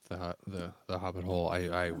never left the Hobbit hole.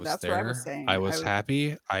 I was That's there. what I was saying. I was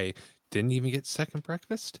happy. I didn't even get second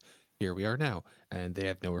breakfast. Here we are now, and they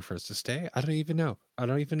have nowhere for us to stay. I don't even know. I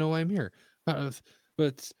don't even know why I'm here.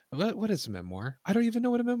 But what is a memoir? I don't even know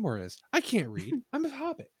what a memoir is. I can't read. I'm a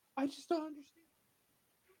hobbit. I just don't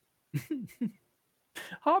understand.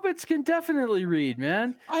 Hobbits can definitely read,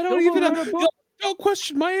 man. I don't even know. Don't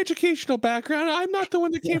question my educational background. I'm not the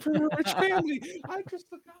one that came from a rich family. I just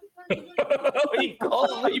the he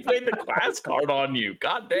played the class card on you.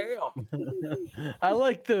 God damn. I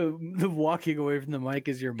like the walking away from the mic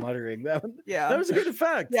as you're muttering. That was a good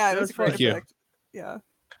effect. Yeah, it was a great Thank you. effect. Yeah.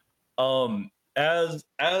 As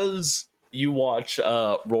you watch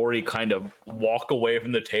Rory kind of walk away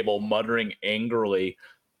from the table muttering angrily,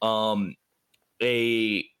 another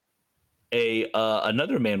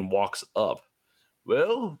man walks up.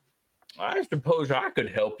 Well, I suppose I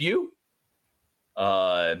could help you.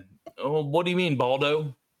 What do you mean,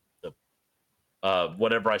 Baldo?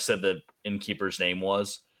 Whatever I said the innkeeper's name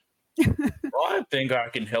was. Well, I think I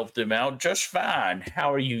can help them out just fine.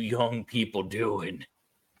 How are you young people doing?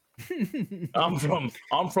 I'm from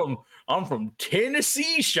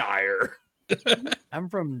Tennessee Shire. I'm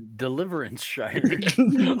from Deliverance Shire.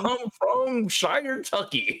 I'm from Shire,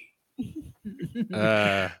 Tucky.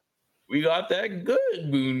 We got that good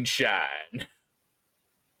moonshine.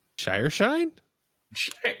 Shire Shine?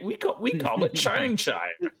 We call it Shine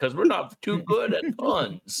because we're not too good at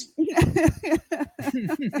puns.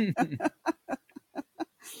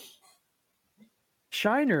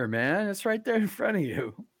 Shiner, man. It's right there in front of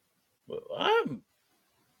you. Well,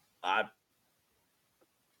 I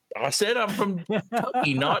said I'm from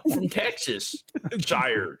Kentucky, not from Texas.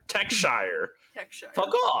 Shire.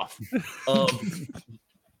 Fuck off.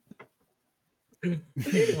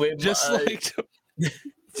 Anyway, Just like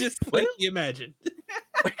you imagine.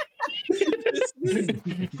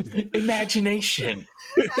 Imagination.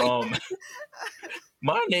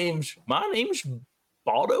 My name's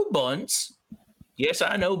Baldo Bunce. Yes,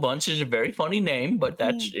 I know Bunce is a very funny name, but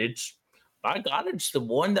it's the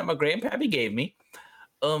one that my grandpappy gave me.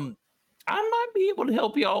 I might be able to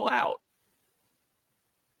help y'all out.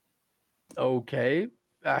 Okay.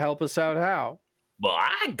 Help us out how? Well,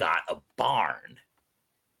 I got a barn.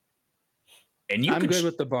 And I'm good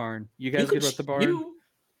with the barn. You guys good with the barn? You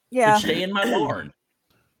Yeah. could stay in my barn.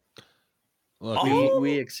 Look,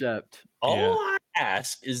 We accept. All I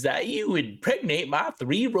ask is that you impregnate my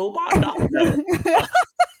 3 robot dogs.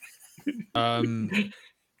 I'm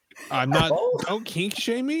not. Don't kink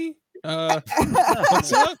shame me.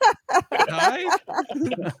 What's up? Hi.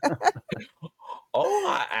 All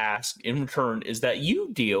I ask in return is that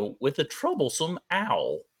you deal with a troublesome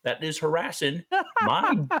owl that is harassing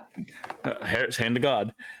my hand to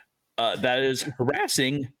God. That is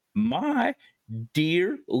harassing my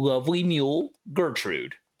dear, lovely mule,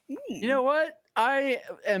 Gertrude. You know what? I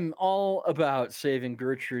am all about saving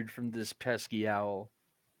Gertrude from this pesky owl.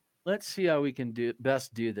 Let's see how we can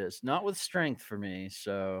best do this. Not with strength for me,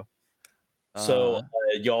 so. So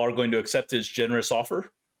y'all are going to accept his generous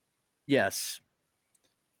offer? Yes.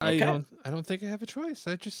 Okay. I don't think I have a choice.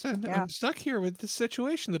 I'm Yeah. stuck here with this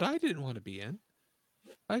situation that I didn't want to be in.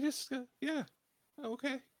 I just yeah.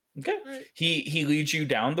 Okay. Okay. All right. He leads you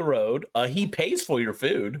down the road. He pays for your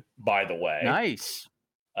food, by the way. Nice.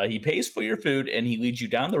 He pays for your food and he leads you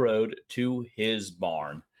down the road to his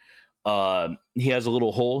barn. He has a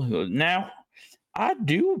little hole. Now, I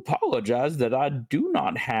do apologize that I do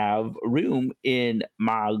not have room in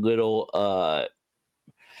my little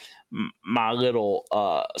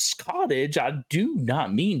cottage. I do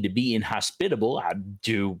not mean to be inhospitable. I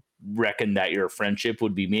do reckon that your friendship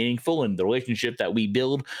would be meaningful and the relationship that we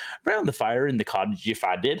build around the fire in the cottage, if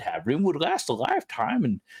I did have room, would last a lifetime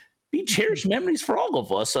and be cherished memories for all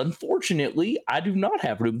of us. Unfortunately, I do not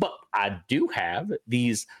have room, but I do have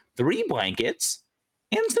these 3 blankets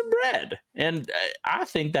and some bread. And I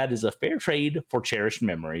think that is a fair trade for cherished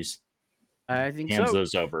memories. I think Hands so.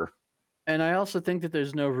 those over. And I also think that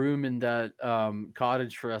there's no room in that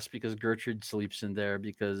cottage for us because Gertrude sleeps in there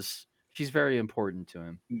because she's very important to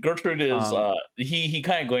him. Gertrude is he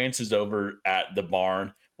kind of glances over at the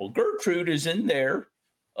barn. Well, Gertrude is in there.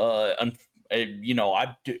 I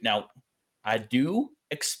do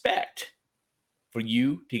expect for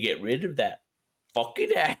you to get rid of that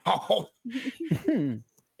fucking owl. and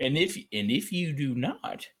if you do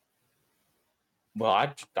not,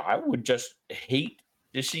 well, I would just hate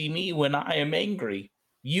to see me when I am angry.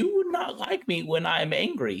 You would not like me when I am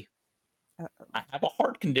angry. I have a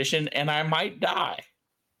heart condition and I might die.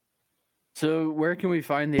 So where can we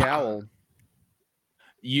find the owl?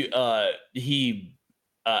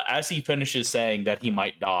 As he finishes saying that he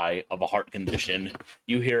might die of a heart condition,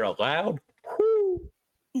 you hear a loud whoo,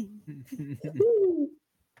 whoo,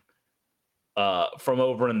 from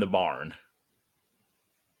over in the barn.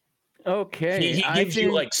 Okay. He gives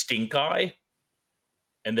you like stink eye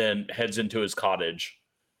and then heads into his cottage.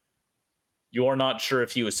 You are not sure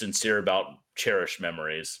if he was sincere about cherished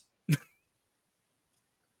memories.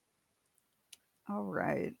 All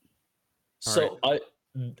right. So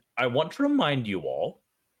I want to remind you all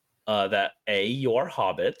that A, you are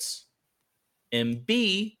hobbits, and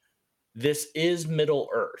B, this is Middle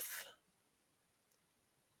Earth.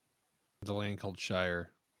 The land called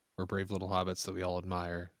Shire. We're brave little hobbits that we all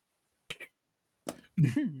admire.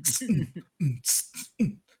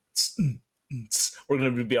 We're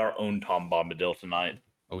going to be our own Tom Bombadil tonight.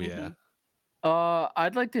 Oh yeah.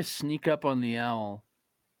 I'd like to sneak up on the owl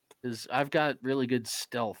because I've got really good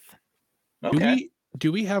stealth. Okay.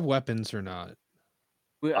 Do we have weapons or not?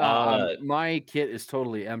 My kit is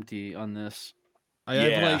totally empty on this. I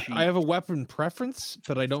have a weapon preference,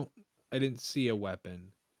 but I didn't see a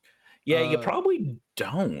weapon. Yeah, you probably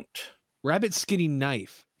don't. Rabbit skinny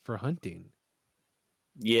knife for hunting.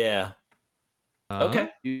 Yeah. Okay.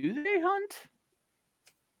 Do they hunt?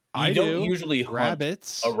 You don't usually hunt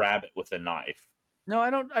rabbits. a rabbit with a knife. No, I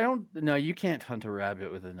don't. No, you can't hunt a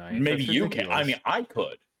rabbit with a knife. Maybe That's you can. I ridiculous. mean, I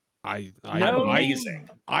could. I'm amazing.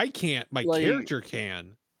 I can't. My character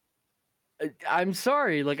can. I'm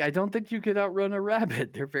sorry. Like, I don't think you could outrun a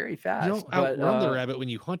rabbit. They're very fast. You don't outrun the rabbit when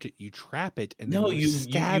you hunt it. You trap it and then you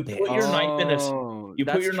stab it. Put your knife in a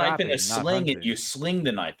that's trapping, sling and you sling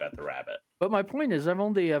the knife at the rabbit. But my point is, I've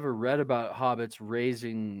only ever read about hobbits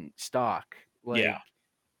raising stock. Like, yeah.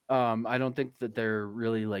 I don't think that they're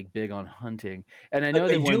really like big on hunting. And I know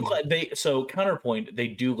they do. So counterpoint, they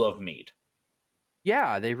do love meat.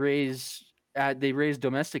 Yeah, they raise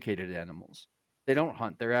domesticated animals. They don't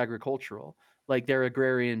hunt. They're agricultural. Like, they're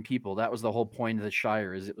agrarian people. That was the whole point of the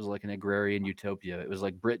Shire. Is it was like an agrarian utopia. It was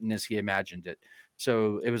like Britain as he imagined it.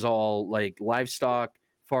 So it was all like livestock,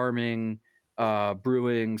 farming,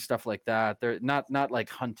 brewing, stuff like that. They're not like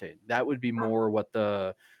hunting. That would be more what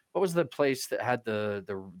was the place that had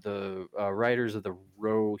the riders of the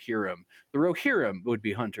Rohirrim? The Rohirrim would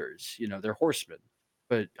be hunters. They're horsemen.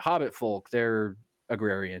 But Hobbit folk, they're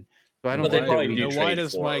agrarian. So I don't think why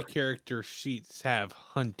does my character sheets have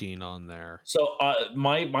hunting on there? So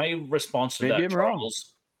my response to that,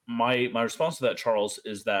 Charles, my response to that, Charles,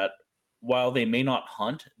 is that while they may not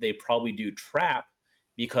hunt, they probably do trap,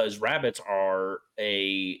 because rabbits are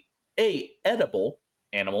a edible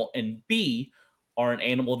animal, and B, are an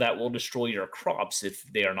animal that will destroy your crops if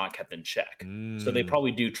they are not kept in check. So they Mm,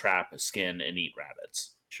 probably do trap, skin, and eat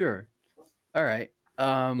rabbits. Sure. All right.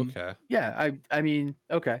 okay. Yeah, I mean,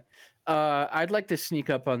 okay. I'd like to sneak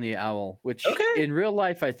up on the owl, which Okay. in real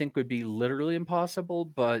life I think would be literally impossible,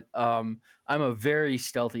 but I'm a very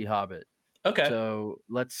stealthy hobbit. Okay. So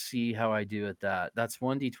let's see how I do at that. That's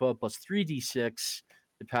 1d12 plus 3d6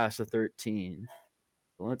 to pass a 13.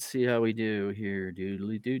 Let's see how we do here.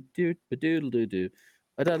 Doodly doot doot doodle doo doo.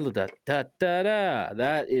 Da da da da da.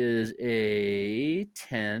 That is a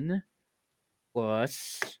 10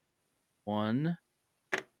 plus 1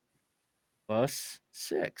 plus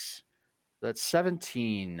 6. That's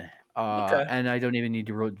 17. Okay. And I don't even need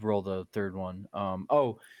to roll the third one.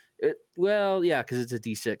 Well, yeah, because it's a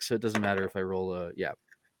d6, so it doesn't matter if I roll a yeah.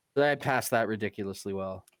 But I passed that ridiculously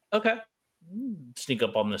well. Okay. Sneak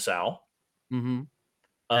up on this owl. Mm-hmm.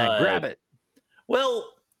 And grab it. Well,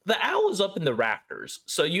 the owl is up in the rafters,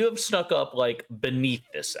 so you have snuck up like beneath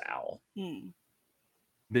this owl.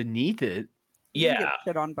 Beneath it. You can Yeah. get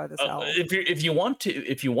shit on by this owl. If you want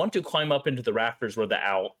to climb up into the rafters where the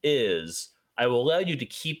owl is, I will allow you to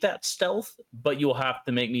keep that stealth, but you'll have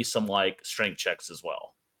to make me some like strength checks as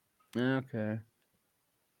well. Okay.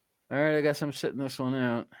 All right, I guess I'm sitting this one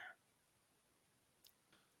out.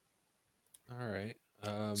 All right.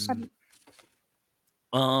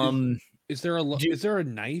 Is there a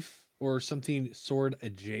knife or something sword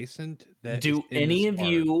adjacent? Do any of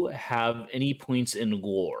you have any points in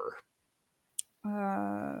lore?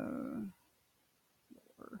 I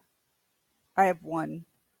have 1,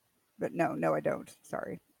 but no, I don't.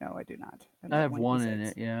 Sorry, no, I do not. I have 1 in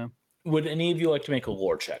it. Yeah. Would any of you like to make a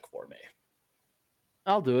lore check for me?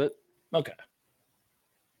 I'll do it. Okay.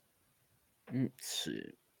 Let's see.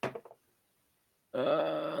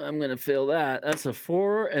 I'm gonna fail that. That's a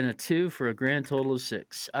 4 and a 2 for a grand total of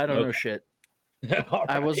 6. I don't know shit.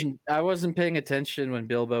 I wasn't paying attention when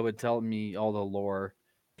Bilbo would tell me all the lore.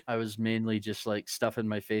 I was mainly just like stuffing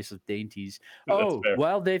my face with dainties. That's fair.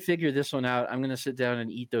 While they figure this one out, I'm gonna sit down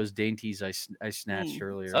and eat those dainties I snatched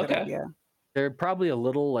earlier. Okay. Yeah. They're probably a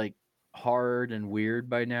little like hard and weird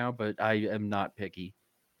by now, but I am not picky.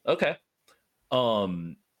 Okay.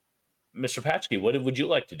 Mr. Patchkey, what would you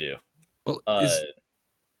like to do? Well,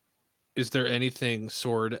 is there anything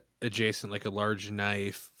sword adjacent, like a large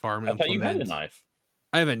knife, farm I thought you had a implement? knife.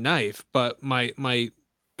 I have a knife, but my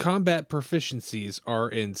combat proficiencies are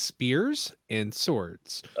in spears and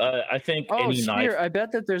swords. I think any spear. knife. I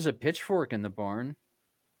bet that there's a pitchfork in the barn,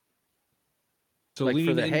 So like for the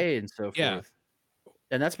lean in- hay and so forth. yeah.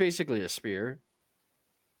 And that's basically a spear.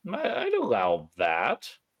 I'd allow that.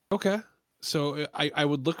 Okay. So I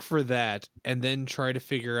would look for that and then try to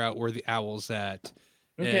figure out where the owl's at.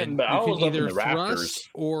 Okay, And the you owl's can up in either the rafters. thrust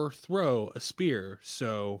or throw a spear.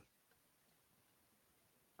 So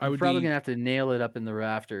I I'm would probably be, gonna have to nail it up in the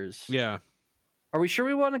rafters. yeah. Are we sure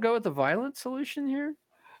we want to go with the violent solution here?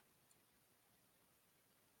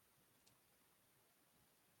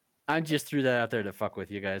 I just threw that out there to fuck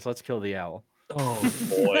with you guys. Let's kill the owl. Oh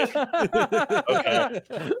boy. Okay.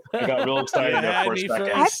 I got real excited there for a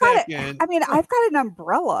second. I've got it. I mean, I've got an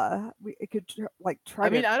umbrella. We could try. I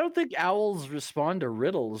mean, I don't think owls respond to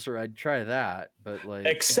riddles, or I'd try that. But like,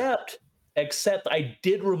 Except I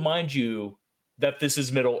did remind you that this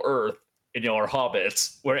is Middle Earth and y'all are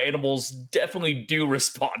hobbits, where animals definitely do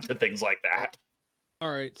respond to things like that. All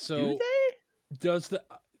right. do So they?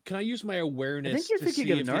 can I use my awareness you're to thinking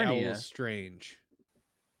see of if the owl Narnia. is strange?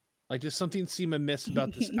 Like, does something seem amiss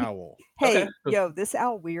about this owl? Hey, Okay. yo, this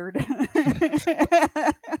owl weird. Can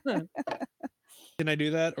I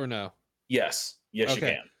do that or no? Yes, you Okay.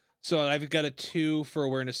 can. So I've got a 2 for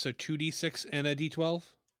awareness, so 2d6 and a d12.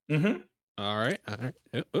 Mm-hmm. All right. Oh.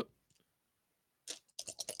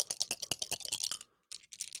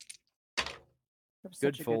 That was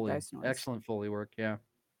Good such a Foley. dice noise. Excellent Foley work. Yeah.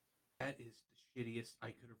 That is the shittiest I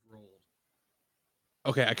could have rolled.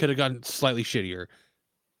 Okay, I could have gotten slightly shittier.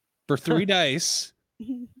 For 3 dice,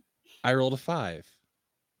 I rolled a 5.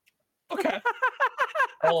 Okay.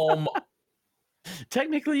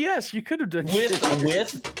 Technically, yes, you could have done with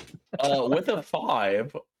a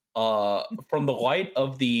 5, from the light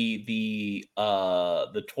of the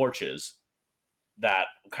torches that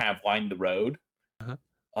kind of line the road,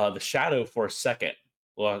 the shadow for a second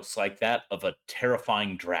looks like that of a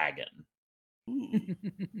terrifying dragon.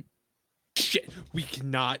 Shit, we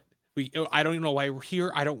cannot. I don't even know why we're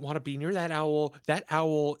here. I don't want to be near that owl. That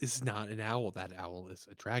owl is not an owl. That owl is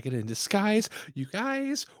a dragon in disguise. You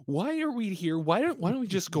guys, why are we here? Why don't we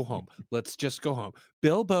just go home? Let's just go home.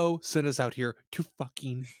 Bilbo sent us out here to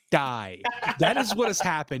fucking die. That is what has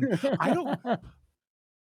happened.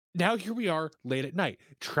 now here we are late at night,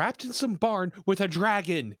 trapped in some barn with a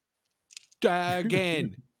dragon.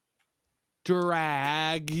 Dragon.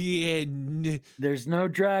 There's no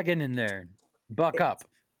dragon in there. Buck up.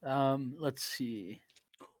 Let's see.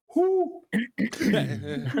 Who? Let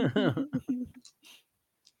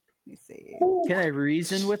me see. Can I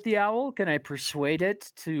reason with the owl? Can I persuade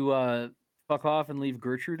it to fuck off and leave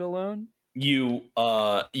Gertrude alone? You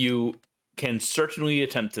can certainly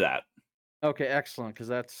attempt that. Okay, excellent, because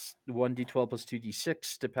that's 1d12 plus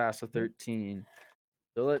 2d6 to pass a 13.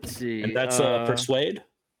 So let's see. And that's persuade?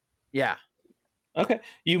 Yeah. Okay.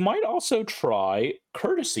 You might also try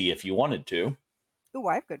courtesy if you wanted to. Ooh,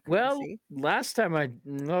 I have good Well, courtesy. last time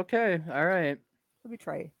okay, all right. Let me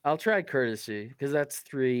try. I'll try courtesy, because that's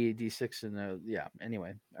 3d6 and yeah,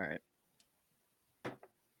 anyway, all right.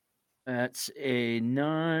 That's a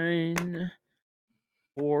 9,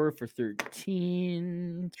 4 for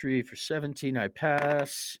 13, 3 for 17, I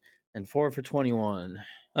pass, and 4 for 21.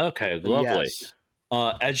 Okay, lovely. Yes.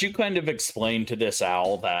 As you kind of explain to this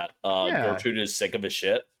owl that Yeah. Gertrude is sick of his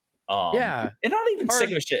shit. Yeah. And not even sick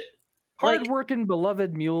of his shit. Like, Hard-working,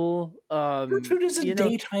 beloved mule. Gertrude is a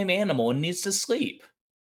daytime animal and needs to sleep.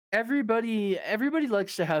 Everybody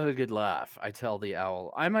likes to have a good laugh, I tell the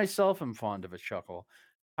owl. I myself am fond of a chuckle.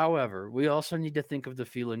 However, we also need to think of the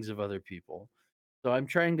feelings of other people. So I'm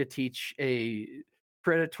trying to teach a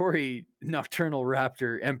predatory nocturnal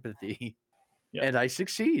raptor empathy. Yeah. And I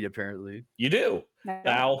succeed, apparently. You do. No.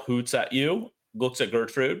 The owl hoots at you, looks at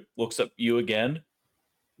Gertrude, looks at you again,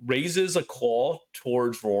 raises a claw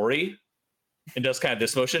towards Rory, and does kind of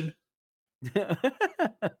this motion. Kind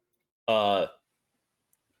of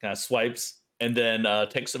swipes, and then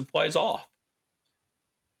takes and flies off.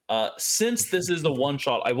 Since this is the one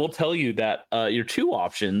shot, I will tell you that your two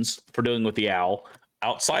options for dealing with the owl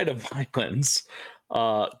outside of violence,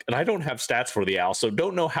 and I don't have stats for the owl, so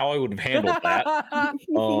don't know how I would have handled that,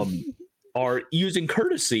 are using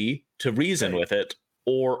courtesy to reason with it,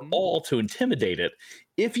 or all to intimidate it.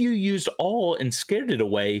 If you used all and scared it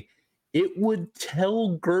away, it would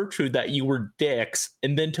tell Gertrude that you were dicks,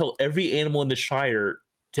 and then tell every animal in the Shire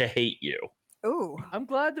to hate you. Ooh. I'm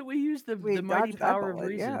glad that we used the mighty dodged that power of bullet,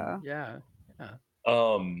 reason. yeah.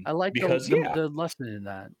 I like because the lesson in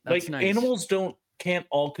that. That's like nice. animals can't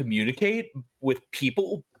all communicate with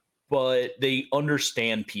people, but they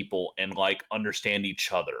understand people and like understand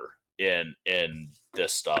each other in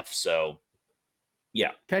this stuff. So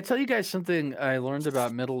yeah. Can I tell you guys something I learned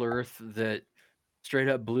about Middle Earth that straight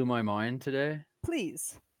up blew my mind today?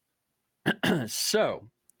 Please. So,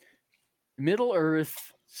 Middle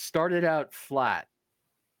Earth started out flat,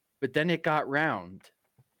 but then it got round.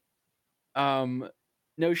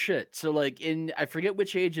 No shit. So like I forget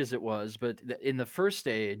which ages it was, but in the first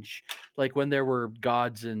age, like when there were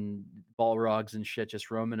gods and Balrogs and shit just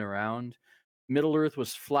roaming around, Middle Earth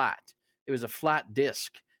was flat. It was a flat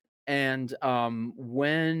disc. And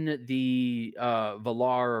when the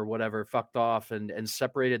Valar or whatever fucked off and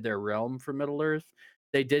separated their realm from Middle Earth,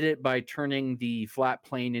 they did it by turning the flat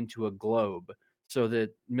plane into a globe so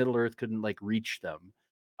that Middle Earth couldn't like reach them.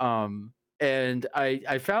 And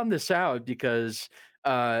I found this out because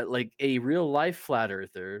like a real life flat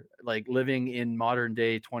earther, like living in modern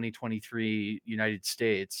day 2023 United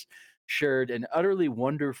States, shared an utterly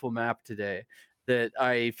wonderful map today that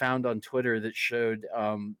I found on Twitter that showed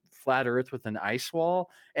flat earth with an ice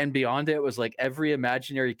wall, and beyond it was like every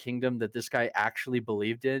imaginary kingdom that this guy actually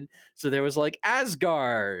believed in. So there was like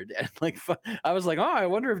Asgard, and like I was like, oh, I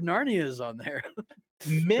wonder if Narnia is on there.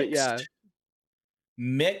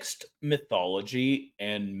 Mixed mythology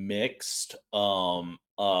and mixed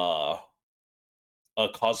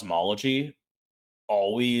cosmology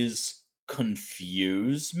always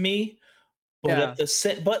confuse me, but at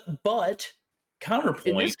the but counterpoint,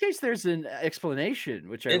 in this case there's an explanation,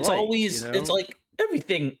 which it's always it's like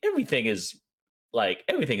everything is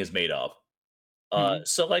made up.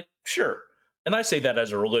 So like sure, and I say that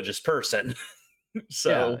as a religious person.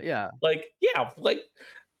 So like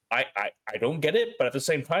I don't get it, but at the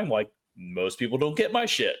same time, like most people don't get my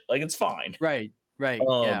shit. Like it's fine. Right.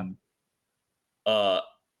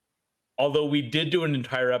 Although we did do an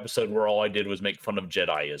entire episode where all I did was make fun of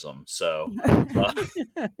Jediism. So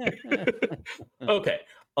okay.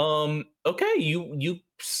 Okay,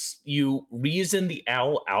 you reason the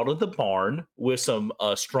owl out of the barn with some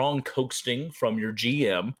strong coaxing from your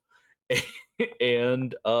GM,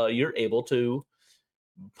 and you're able to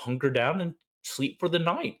hunker down and sleep for the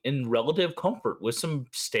night in relative comfort with some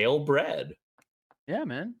stale bread. Yeah,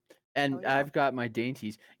 man. And I've got my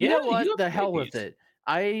dainties. You know have what? The hell with dainties. it.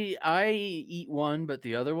 I eat one, but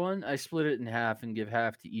the other one I split it in half and give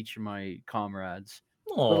half to each of my comrades.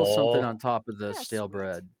 Little something Aw. on top of the That's stale sweet.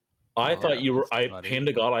 bread. I Oh, thought you were. that's I funny. hand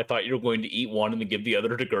to God. I thought you were going to eat one and then give the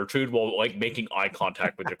other to Gertrude while like making eye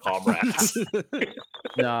contact with your comrades.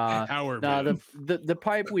 Nah, Our nah. move. The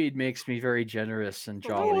pipe weed makes me very generous and The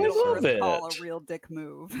way jolly. I Neil love would call a it. real dick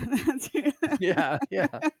move. Yeah, yeah.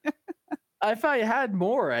 If I had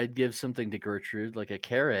more, I'd give something to Gertrude, like a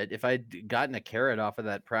carrot. If I'd gotten a carrot off of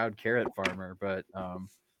that proud carrot farmer, but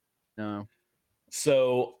no.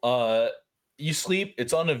 So, you sleep.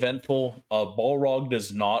 It's uneventful. Balrog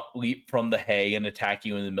does not leap from the hay and attack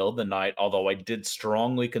you in the middle of the night. Although I did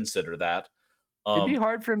strongly consider that. It'd be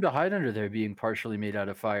hard for him to hide under there, being partially made out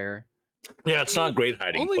of fire. Yeah, it's not a great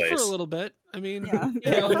hiding Only place. for a little bit. I mean, Yeah. you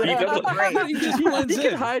know, He doesn't- Great. he just He blends can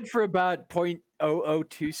in. hide for about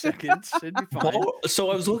 0.002 seconds. It'd be fine.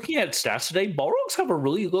 So I was looking at stats today. Balrogs have a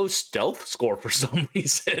really low stealth score for some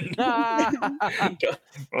reason.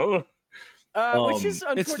 Oh, Which is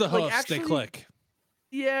It's the unfortunate. Like, hoofs. They click.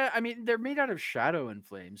 Yeah, I mean, they're made out of shadow and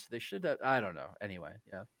flames. They should have. I don't know. Anyway,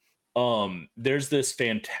 yeah. There's this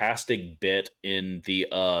fantastic bit in the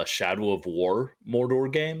Shadow of War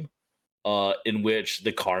Mordor game, in which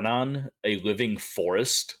the Karnan, a living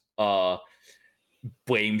forest,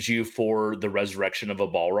 blames you for the resurrection of a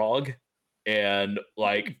Balrog. And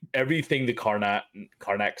like everything the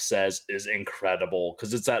Karnak says is incredible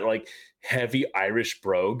because it's that like heavy Irish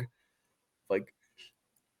brogue, like,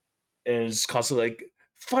 and it's constantly like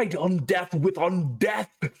fight undeath with undeath.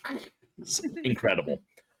 It's incredible.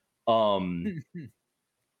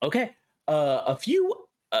 Okay. A few.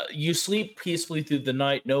 You sleep peacefully through the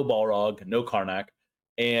night. No Balrog, no Karnak,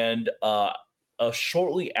 and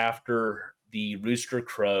shortly after the rooster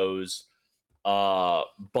crows, Baldo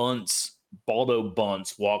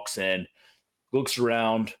Bunce walks in, looks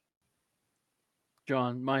around.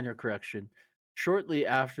 John, minor correction. Shortly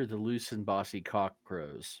after the loose and bossy cock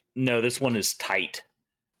crows. No, this one is tight.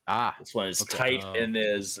 Ah, This one is okay. tight and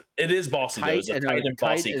it is bossy. Though. It's a tight and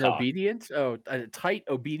bossy cock. Obedient. Oh, tight,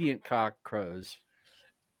 obedient cock crows.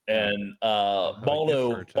 And I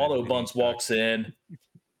Baldo prefer tight Bunce obedient walks in.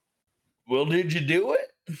 Well, did you do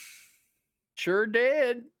it? Sure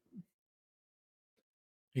did.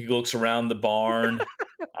 He looks around the barn.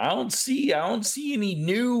 I don't see any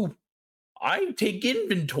new. I take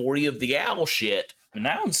inventory of the owl shit, and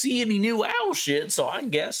I don't see any new owl shit. So I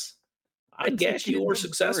guess take you were inventory.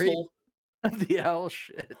 successful. The owl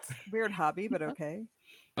shit. Weird hobby, but okay.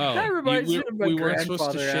 Oh, That reminds me of my we weren't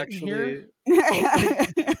supposed to grandfather. shit in here?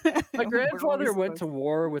 Actually, my My grandfather went to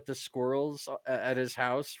war with the squirrels at his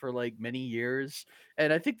house for like many years,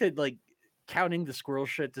 and I think that like counting the squirrel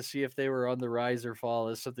shit to see if they were on the rise or fall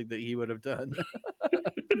is something that he would have done.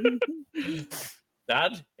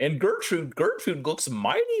 That and Gertrude looks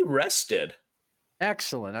mighty rested.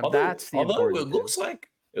 Excellent. And Although, that's the although important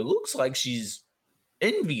it looks like she's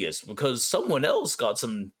envious because someone else got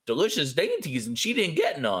some delicious dainties and she didn't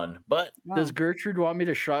get none. But thing. Does Gertrude want me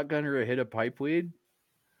to shotgun her a hit of pipeweed?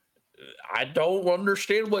 I don't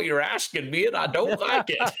understand what you're asking me, and I don't like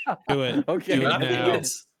it. Do it. Okay. Do it I think now.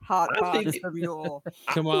 it's Hot I pot think- the mule.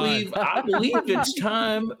 Come on. I believe it's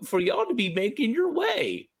time for y'all to be making your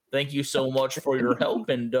way. Thank you so much for your help,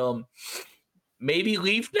 and maybe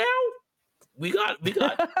leave now. We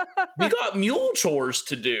got mule chores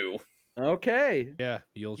to do. Okay. Yeah,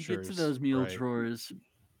 mule You get to chores. those mule Right. chores.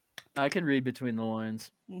 I can read between the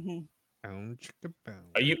lines. Mhm. Bow, chicka, bow,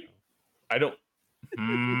 Are you- bow. I don't.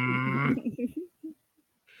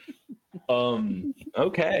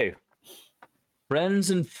 Okay. Friends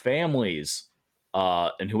and families,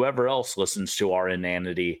 and whoever else listens to our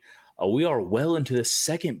inanity, we are well into the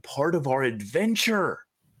second part of our adventure.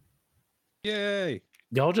 Yay.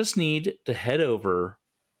 Y'all just need to head over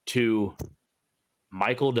to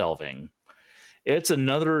Michael Delving. It's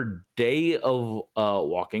another day of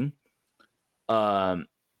walking. Oh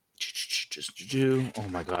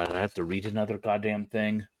my god, I have to read another goddamn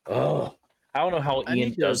thing. Oh, I don't know how I Ian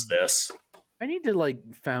need to- does this. I need to like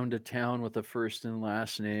found a town with a first and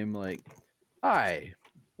last name. Like, hi,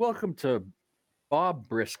 welcome to Bob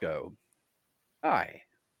Briscoe. Hi,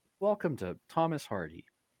 welcome to Thomas Hardy.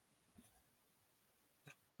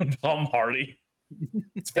 Tom Hardy.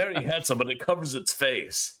 It's very handsome, but it covers its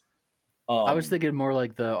face. I was thinking more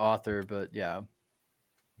like the author, but yeah.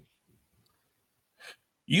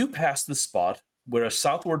 You pass the spot where a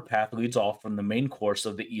southward path leads off from the main course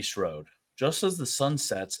of the East Road, just as the sun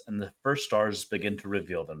sets and the first stars begin to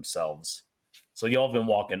reveal themselves. So y'all have been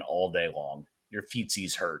walking all day long. Your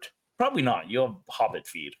feetsies hurt. Probably not. You have hobbit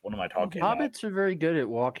feet. What am I talking about? Hobbits are very good at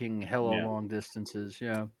walking hella Yeah. long distances.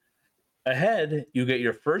 Yeah. Ahead, you get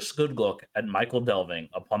your first good look at Michael Delving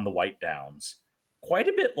upon the White Downs. Quite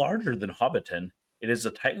a bit larger than Hobbiton, It is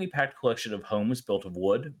a tightly packed collection of homes built of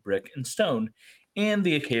wood, brick, and stone, and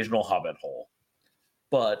the occasional hobbit hole.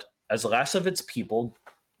 But as the last of its people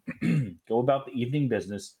go about the evening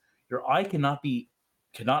business, your eye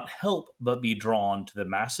cannot help but be drawn to the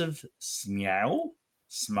massive smile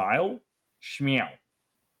Schmeal.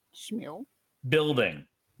 building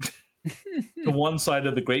to one side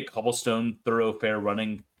of the great cobblestone thoroughfare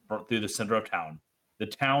running through the center of town, the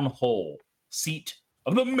town hall, seat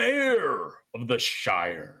of the mayor of the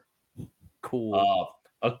Shire. Cool.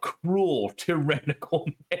 A cruel, tyrannical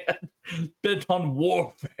man bent on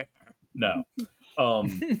warfare. No.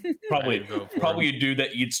 Probably a dude that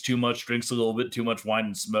eats too much, drinks a little bit too much wine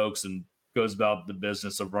and smokes, and goes about the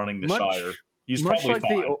business of running the Shire. He's much probably like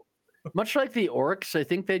fine. Much like the orcs, I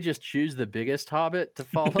think they just choose the biggest hobbit to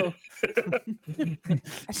follow. I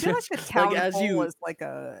feel like the town as hall you- was like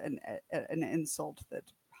an insult that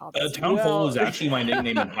hobbits. Town hall Well- was actually my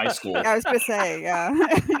nickname in high school. I was gonna say, yeah.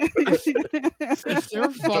 If they're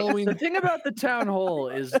following, The thing about the town hall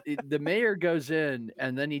is the mayor goes in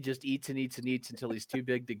and then he just eats and eats and eats until he's too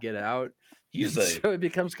big to get out. He's a So it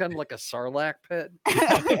becomes kind of like a sarlacc pit.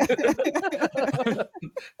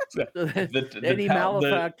 Any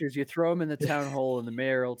malefactors, you throw them in the town hall and the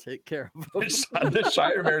mayor will take care of them. the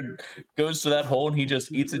Shire mayor goes to that hole and he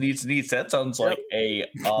just eats and eats and eats. That sounds like a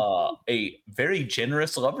very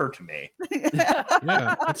generous lover to me.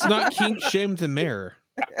 yeah, it's not kink shame the mayor.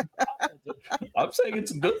 I'm saying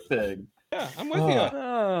it's a good thing. Yeah, I'm with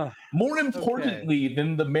you. More importantly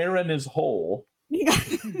than the mayor and his hole,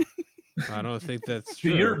 I don't think that's to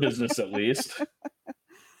true. your business at least,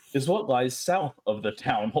 is what lies south of the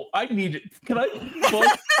town hall. I need it. Can I? Well,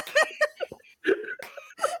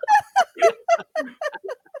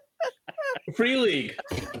 Free League.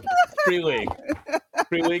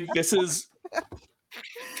 This is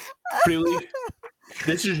Free League.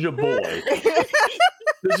 This is your boy.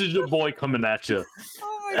 This is your boy coming at you.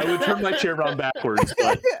 Oh I my would turn my God. chair around backwards,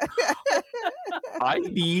 but I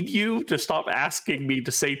need you to stop asking me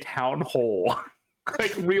to say town hall.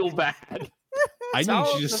 Like real bad. I need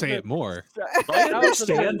South you to of say the- it more. I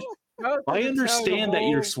understand. South of I the understand town that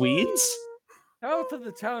you're hall- Swedes. South of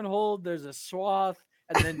the town hall, there's a swath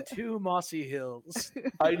and then two mossy hills.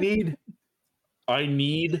 I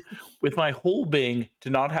need, with my whole being, to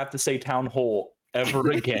not have to say town hall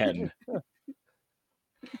ever again.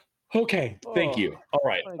 Okay, thank you. All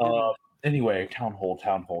right. my goodness. Anyway, town hall.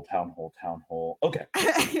 Okay.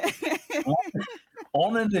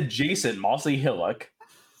 On an adjacent mossy hillock,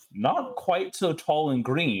 not quite so tall and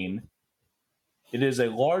green, it is a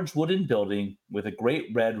large wooden building with a great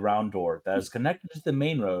red round door that is connected to the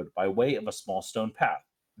main road by way of a small stone path.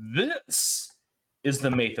 This is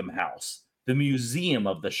the Matham House, the museum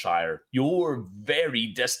of the Shire, your very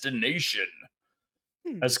destination.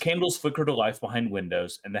 As candles flicker to life behind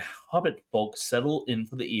windows and the hobbit folk settle in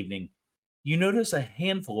for the evening, you notice a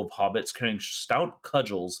handful of hobbits carrying stout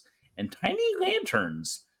cudgels and tiny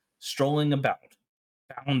lanterns strolling about.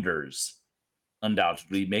 Founders,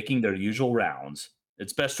 undoubtedly making their usual rounds.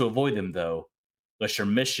 It's best to avoid them, though, lest your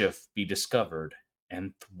mischief be discovered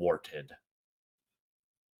and thwarted.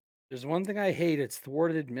 There's one thing I hate, it's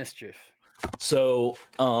thwarted mischief. So,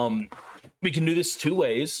 we can do this two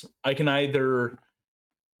ways.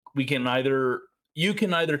 You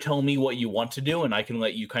can either tell me what you want to do, and I can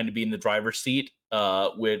let you kind of be in the driver's seat,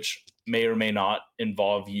 which may or may not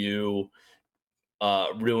involve you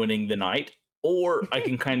ruining the night, or I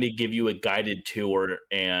can kind of give you a guided tour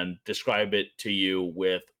and describe it to you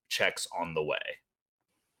with checks on the way.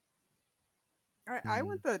 I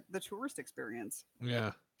want the tourist experience.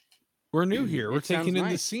 Yeah. We're new here. We're It sounds taking in the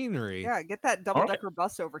nice. scenery. Yeah, get that double decker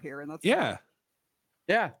bus over here and let's go. Yeah.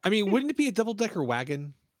 Yeah, I mean, wouldn't it be a double-decker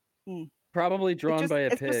wagon? probably It drawn just- by a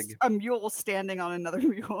it's pig. just a mule standing on another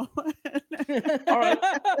mule. All right.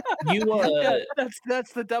 You Yeah,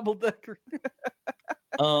 that's the double decker.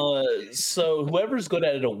 so whoever's good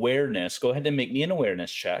at awareness, go ahead and make me an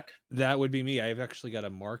awareness check. That would be me. I've actually got a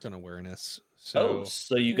mark on awareness. So,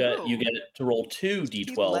 So you get Ooh. to roll two Keep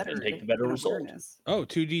d12 and lettered take the better in result. awareness.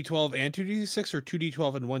 2d12 and 2d6 or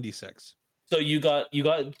 2d12 and 1d6? So you got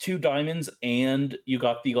two diamonds and you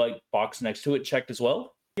got the box next to it checked as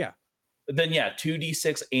well. Yeah. Then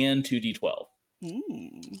 2d6 and 2d12,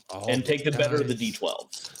 Mm. and take the better of the dice.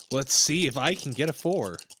 d12. Let's see if I can get a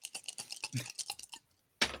 4.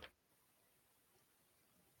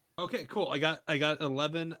 Okay, cool. I got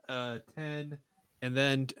 11, 10, and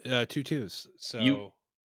then 2 2s. So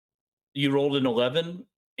You rolled an 11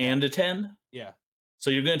 and a 10, yeah. so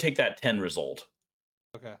you're going to take that 10 result.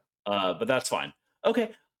 Okay. But that's fine.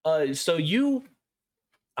 Okay. So you,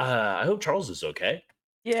 I hope Charles is okay.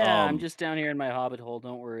 Yeah, I'm Um, just down here in my hobbit hole.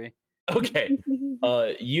 Don't worry. okay.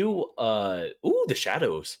 Ooh, the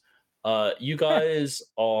shadows. You guys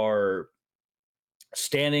are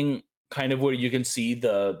standing kind of where you can see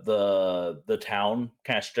the town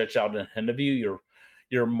kind of stretch out in front of you.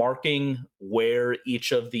 You're marking where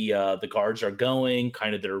each of the guards are going,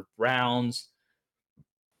 kind of their rounds.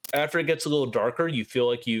 After it gets a little darker, you feel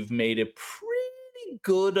like you've made a pretty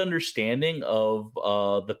good understanding of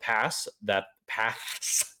the paths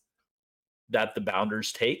that the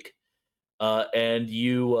bounders take, and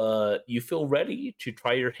you feel ready to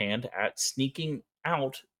try your hand at sneaking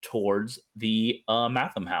out towards the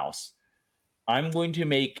Matham house. I'm going to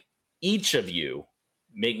make each of you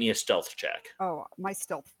make me a stealth check. Oh, my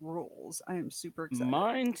stealth rules. I am super excited.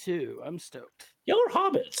 Mine too. I'm stoked. Y'all are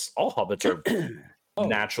hobbits. All hobbits are Oh,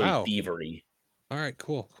 naturally wow. thievery. All right,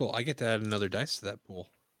 cool. I get to add another dice to that pool.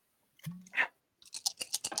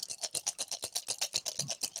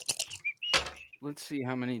 Let's see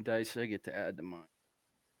how many dice I get to add to mine.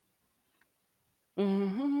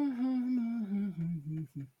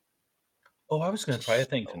 Oh, I was going to try a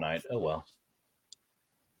thing tonight. Oh, well.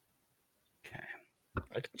 Okay.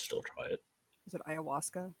 I can still try it. Is it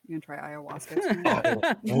ayahuasca? You gonna try ayahuasca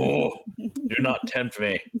tonight? Oh, do not tempt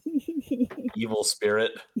me, evil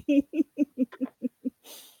spirit.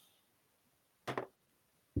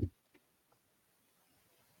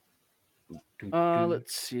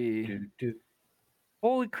 Let's see.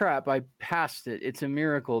 Holy crap, I passed it. It's a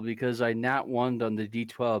miracle because I nat 1'd on the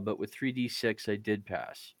D12, but with 3D6, I did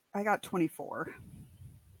pass. I got 24.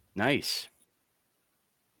 Nice.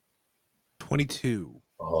 22.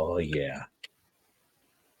 Oh, yeah.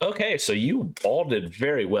 Okay, so you all did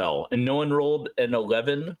very well, and no one rolled an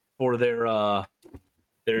 11 for their Nope.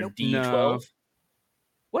 D12. No.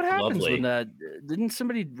 What happens Lovely. when that? Didn't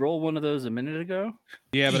somebody roll one of those a minute ago?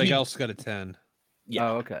 Yeah, but I also got a 10. Yeah,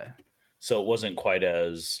 Oh, okay. so it wasn't quite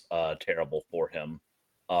as terrible for him,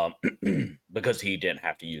 because he didn't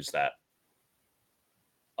have to use that.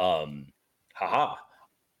 Haha!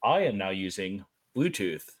 I am now using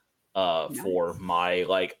Bluetooth for my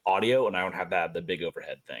like audio, and I don't have the big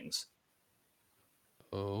overhead things.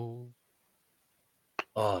 Oh.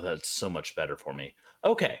 Oh, that's so much better for me.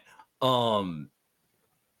 Okay.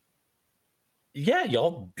 Yeah,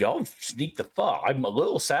 y'all sneak the fuck. I'm a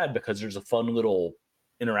little sad because there's a fun little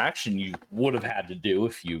interaction you would have had to do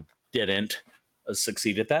if you didn't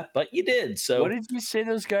succeed at that, but you did. So What did you say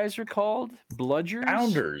those guys are called? Bludgers?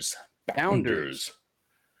 bounders. Bounders.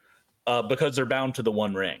 Because they're bound to the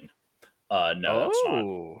One Ring. No, that's not.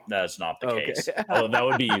 Oh, That's not the Okay. case. Oh,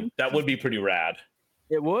 that would be pretty rad.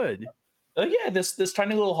 it would. Yeah, this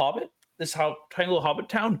tiny little hobbit, tiny little hobbit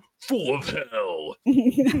town full of hell.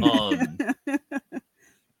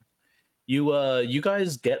 You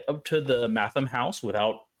guys get up to the Matham house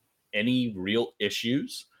without any real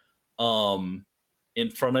issues. In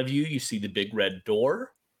front of you, you see the big red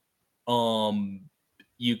door.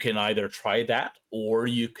 You can either try that, or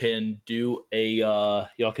you can do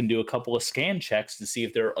y'all can do a couple of scan checks to see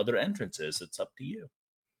if there are other entrances. It's up to you.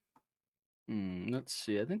 Let's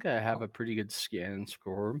see. I think I have a pretty good scan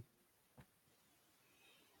score.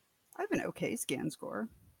 I have an okay scan score.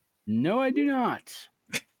 No, I do not.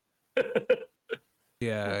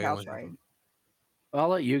 Yeah. I Cal's only- right. I'll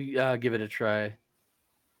let you give it a try.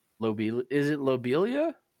 Is it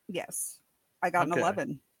Lobelia? Yes. I got an Okay.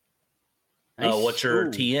 11. What's your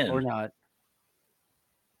Ooh, TN? Or not?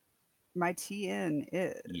 My TN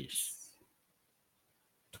is Yes.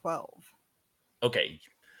 12. Okay.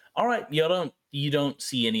 All right. You don't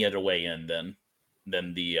see any other way in than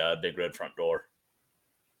the big red front door.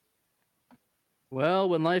 Well,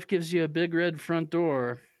 when life gives you a big red front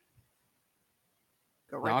door,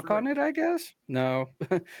 Go right knock through on it, I guess. No.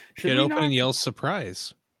 Should Get we open and knock? yell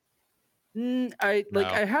surprise. I No.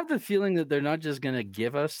 have the feeling that they're not just gonna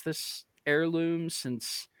give us this heirloom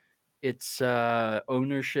since its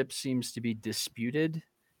ownership seems to be disputed.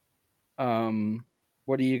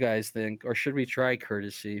 What do you guys think? Or should we try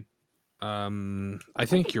courtesy? I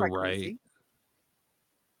think you're try right. courtesy.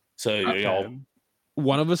 So y'all Okay.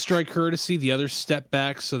 One of us strike courtesy, the other step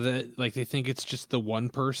back so that like they think it's just the one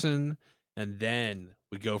person, and then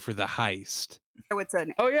we go for the heist. So it's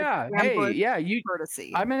an Oh yeah. Hey, ambush yeah, you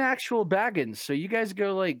courtesy. I'm an actual Baggins, so you guys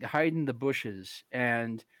go like hide in the bushes,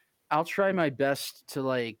 and I'll try my best to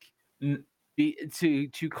like N-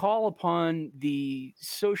 to call upon the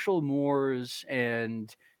social mores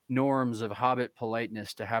and norms of Hobbit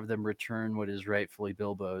politeness to have them return what is rightfully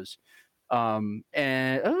Bilbo's. And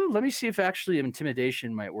let me see if actually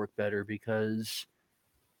intimidation might work better because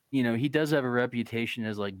he does have a reputation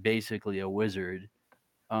as like basically a wizard.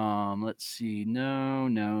 Let's see.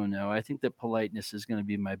 No. I think that politeness is going to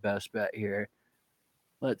be my best bet here.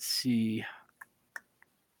 Let's see.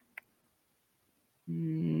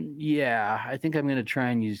 Yeah, I think I'm going to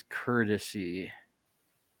try and use courtesy.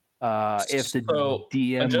 If the So,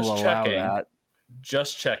 DM just will allow checking. that.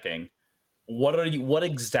 Just checking. What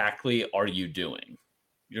exactly are you doing?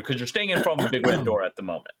 Because you're staying in front of the big red door at the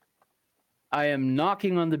moment. I am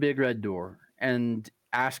knocking on the big red door and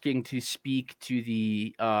asking to speak to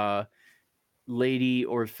the lady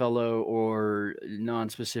or fellow or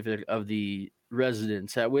non-specific of the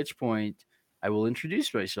residents, at which point I will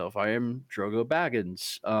introduce myself. I am Drogo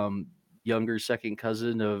Baggins, younger second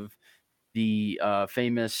cousin of the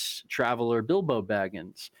famous traveler Bilbo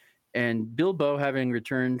Baggins. And Bilbo, having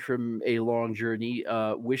returned from a long journey,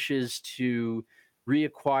 wishes to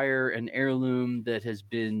reacquire an heirloom that has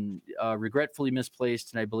been regretfully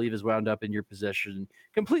misplaced and I believe is wound up in your possession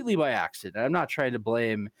completely by accident. I'm not trying to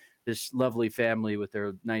blame this lovely family with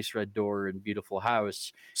their nice red door and beautiful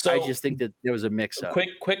house. So I just think that there was a mix-up.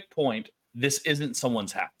 quick point. This isn't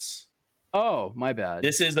someone's house. Oh, my bad.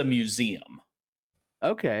 This is a museum.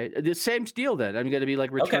 Okay, the same deal then. I'm gonna be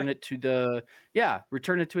like return it to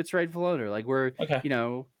its rightful owner. Like we're Okay.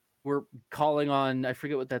 we're calling on, I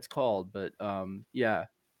forget what that's called, but yeah.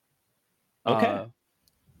 Okay.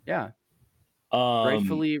 Yeah. Um,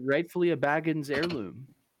 Rightfully a Baggins heirloom.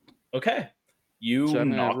 okay. You So I'm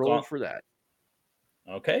gonna knock roll on. for that.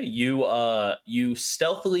 Okay. You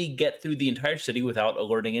stealthily get through the entire city without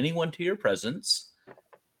alerting anyone to your presence,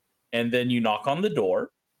 and then you knock on the door.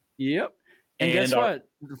 Yep. And guess what?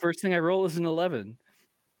 The first thing I roll is an 11.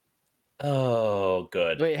 Oh,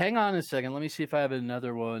 good. Wait, hang on a second. Let me see if I have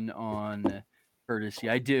another one on courtesy.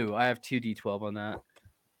 I do. I have 2d12 on that.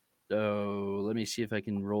 So let me see if I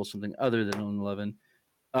can roll something other than an 11.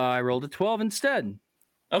 I rolled a 12 instead.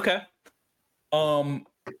 Okay.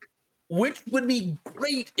 Which would be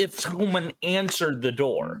great if someone answered the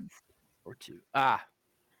door. Or 2.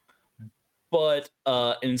 But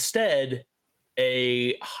instead,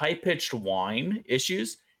 a high-pitched whine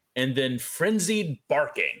issues, and then frenzied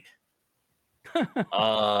barking.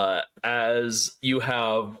 As you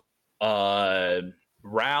have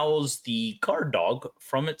roused the guard dog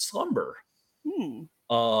from its slumber. It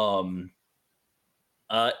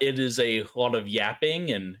is a lot of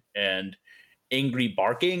yapping and angry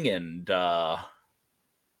barking and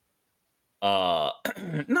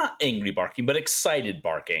not angry barking, but excited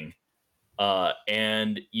barking.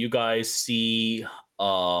 And you guys see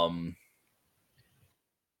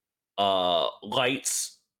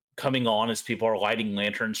lights coming on as people are lighting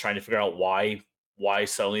lanterns, trying to figure out why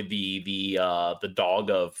suddenly the dog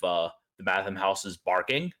of the Batham house is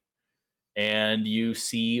barking. And you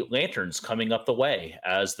see lanterns coming up the way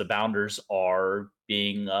as the bounders are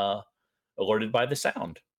being alerted by the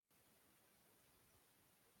sound.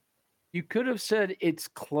 You could have said it's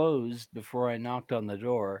closed before I knocked on the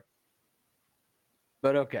door.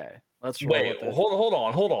 But okay, let's roll. Wait, hold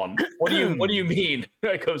on. What do you mean?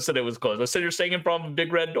 I could have said it was closed. I said you're staying in front of a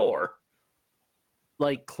big red door.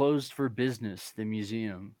 Like closed for business, the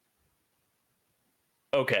museum.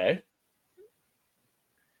 Okay.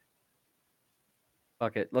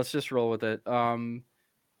 Fuck it. Let's just roll with it.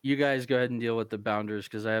 You guys go ahead and deal with the bounders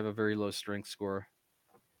because I have a very low strength score.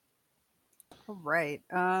 All right.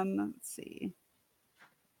 Let's see.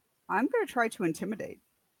 I'm going to try to intimidate.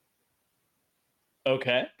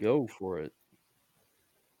 Okay. Go for it.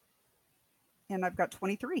 And I've got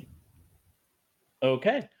 23.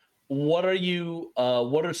 Okay. What are you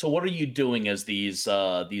doing as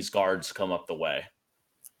these guards come up the way?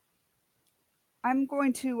 I'm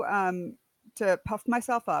going to puff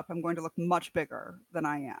myself up. I'm going to look much bigger than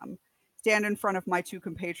I am. Stand in front of my 2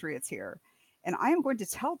 compatriots here. And I am going to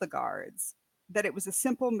tell the guards that it was a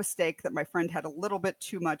simple mistake, that my friend had a little bit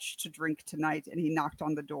too much to drink tonight and he knocked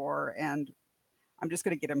on the door, and I'm just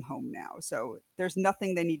going to get him home now. So there's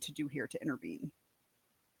nothing they need to do here to intervene.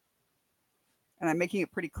 And I'm making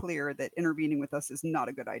it pretty clear that intervening with us is not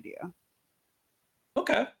a good idea.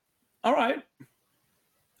 Okay. All right.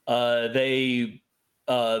 The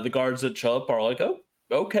guards that show up are like, oh,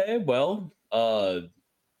 okay, well, I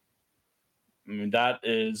mean, that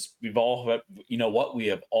is, we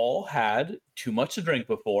have all had too much to drink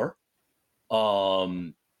before. I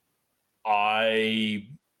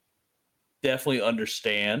definitely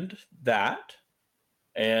understand that.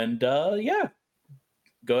 And yeah,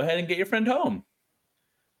 go ahead and get your friend home.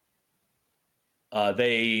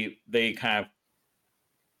 They kind of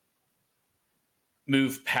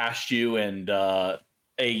move past you, and a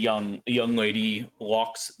young lady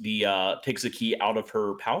takes the key out of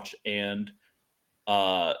her pouch and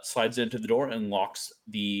slides into the door and locks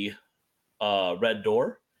the red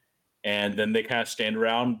door, and then they kind of stand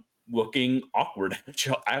around looking awkwardly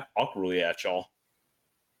at y'all.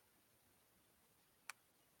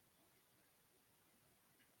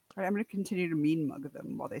 All right, I'm going to continue to mean mug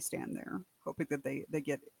them while they stand there, hoping that they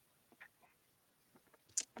get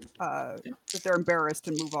that they're embarrassed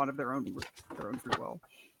and move on of their own free will.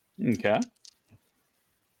 Okay.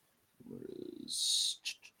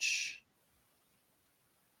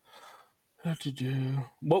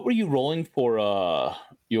 What were you rolling for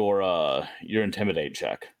your intimidate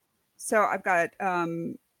check? So I've got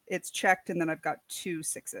it's checked, and then I've got 2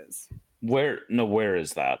 6s. Where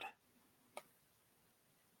is that?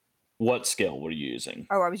 What skill were you using?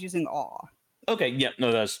 Oh, I was using awe. Okay, yeah,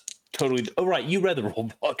 no, that's totally. Oh, right, you read the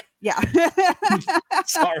rule book. Yeah.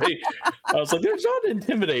 Sorry, I was like, "There's not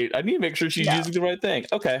intimidate." I need to make sure she's using the right thing.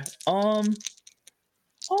 Okay, I'll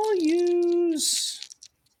use.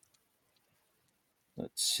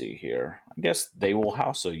 Let's see here. I guess they will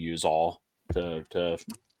also use all to.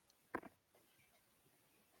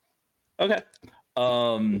 Okay.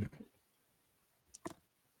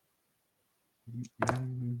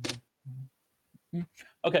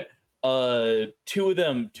 Okay. Two of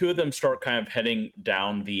them start kind of heading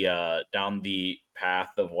down the path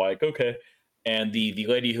of like, okay. And the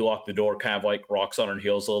lady who locked the door kind of like rocks on her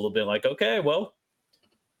heels a little bit, like, okay, well,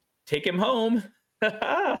 take him home.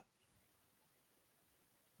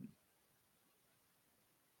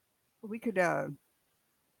 We could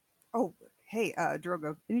oh, hey,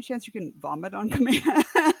 Drogo, any chance you can vomit on command?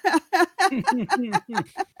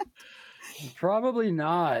 Probably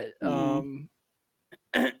not.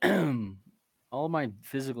 All my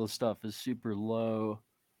physical stuff is super low.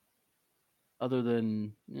 Other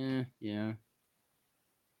than, yeah.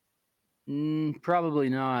 Probably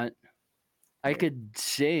not. I could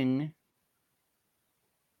sing.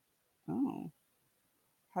 Oh.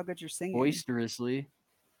 How good you're singing. Boisterously.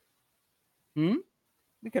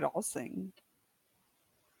 We could all sing.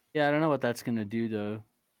 Yeah, I don't know what that's going to do, though.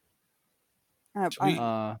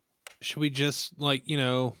 Should we just, like,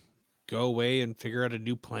 go away and figure out a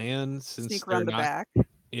new plan since sneak they're around the not... back.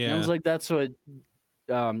 Yeah. Sounds like that's what...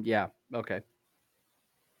 yeah, okay.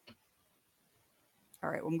 All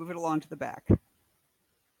right, we'll move it along to the back.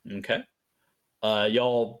 Okay.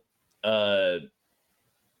 Y'all...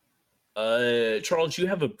 Charles, you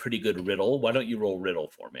have a pretty good riddle. Why don't you roll riddle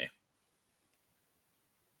for me?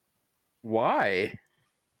 Why?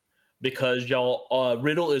 Because y'all,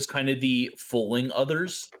 riddle is kind of the fooling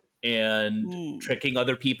others and tricking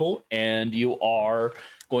other people, and you are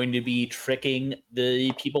going to be tricking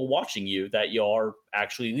the people watching you that you are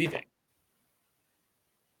actually leaving.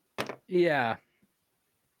 Yeah.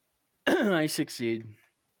 I succeed.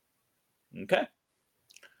 Okay.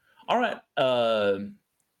 All right.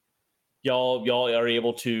 Y'all are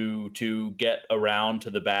able to get around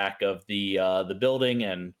to the back of the building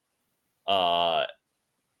and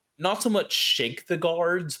not so much shake the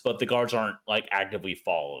guards, but the guards aren't like actively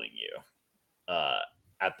following you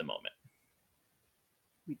at the moment.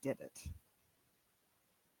 We did it.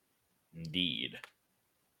 Indeed.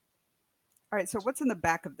 All right, so what's in the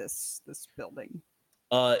back of this building?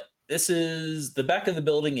 This is the back of the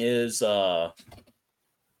building is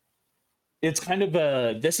it's kind of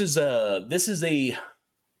this is a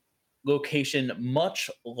location much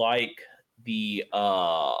like the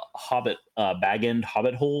Hobbit Bag End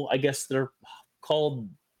Hobbit Hole, I guess they're called.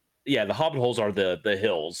 Yeah, the Hobbit holes are the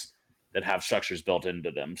hills that have structures built into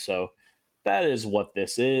them. So that is what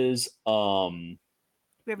this is. Do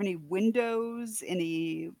we have any windows?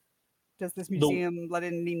 Does this museum let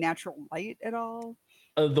in any natural light at all?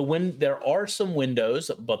 There are some windows,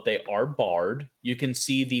 but they are barred. You can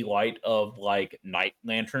see the light of like night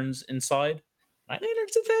lanterns inside. Night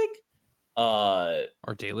lanterns a thing? Are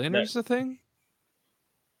day lanterns a thing?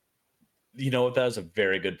 You know what? That is a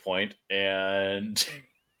very good point, and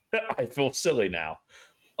I feel silly now.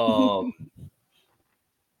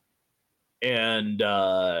 And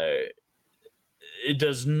it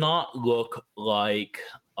does not look like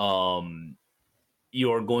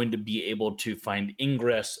you're going to be able to find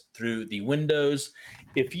ingress through the windows.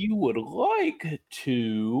 If you would like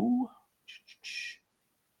to,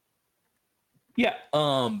 yeah,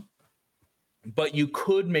 but you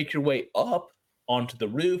could make your way up onto the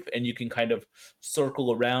roof and you can kind of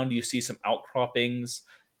circle around. You see some outcroppings,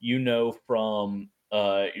 from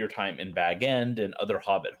your time in Bag End and other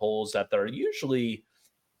Hobbit holes that there are usually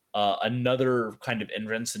another kind of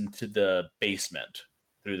entrance into the basement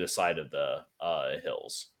through the side of the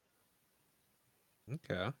hills.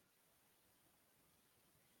 Okay.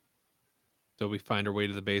 So we find our way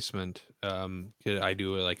to the basement. Could I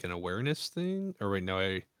do like an awareness thing? Or wait,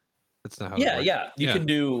 no, that's not how it Yeah, works. yeah.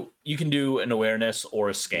 You can do an awareness or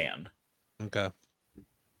a scan. Okay.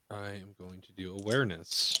 I am going to do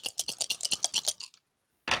awareness.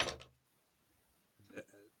 That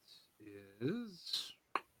is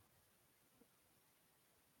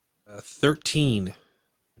 13.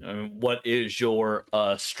 What is your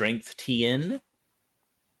strength TN?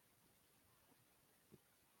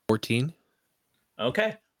 14.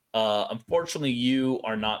 Okay. Unfortunately, you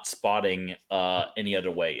are not spotting any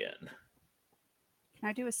other way in. Can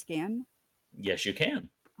I do a scan? Yes, you can.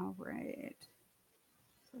 All right.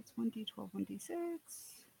 So that's 1d12, 1d6.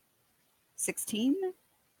 16.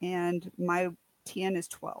 And my TN is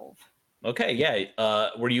 12. Okay, yeah.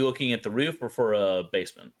 Were you looking at the roof or for a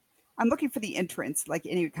basement? I'm looking for the entrance, like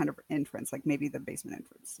any kind of entrance, like maybe the basement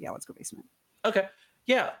entrance. Yeah, let's go basement. Okay.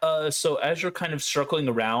 Yeah. So as you're kind of circling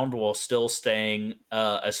around while still staying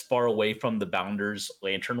as far away from the Bounder's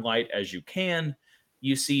lantern light as you can,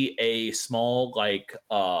 you see a small, like,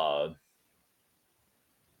 one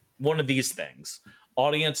of these things.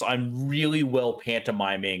 Audience, I'm really well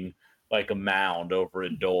pantomiming like a mound over a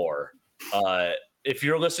door. If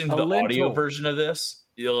you're listening to A the audio lintel. version of this,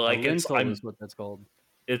 you're A like, lintel is what that's called.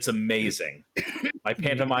 it's amazing. My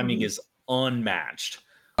pantomiming is unmatched.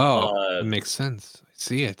 Oh, it makes sense. I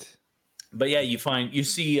see it. But yeah, you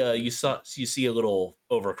see a little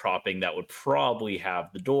overcropping that would probably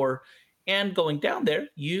have the door, and going down there,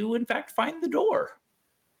 you in fact find the door.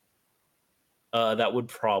 That would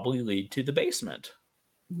probably lead to the basement.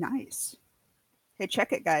 Nice. Hey,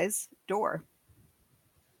 check it, guys. Door.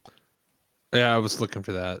 Yeah, I was looking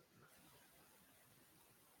for that.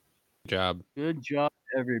 Good job. Good job,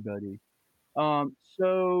 everybody.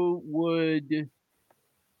 So would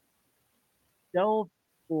stealth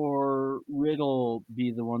or riddle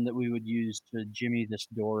be the one that we would use to jimmy this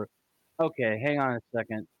door? Okay, hang on a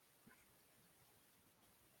second.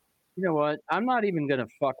 You know what? I'm not even gonna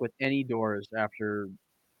fuck with any doors after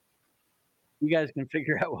you guys can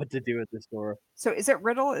figure out what to do with this door. So is it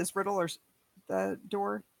riddle? Is riddle or the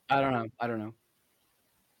door? I don't know.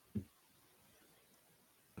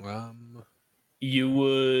 You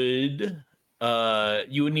would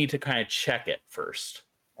need to kind of check it first.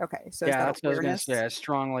 Okay, so Yeah, is that that's what I was gonna awareness? say. I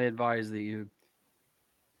strongly advise that you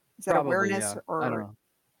Is that probably, awareness yeah. or I don't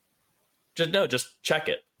know. Just check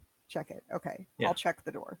it. check it? Okay, Yeah. I'll check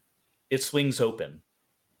the door. It swings open.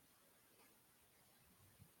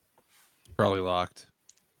 Probably locked.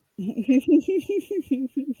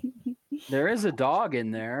 There is a dog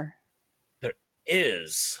in there. There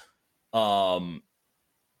is.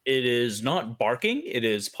 It is not barking. It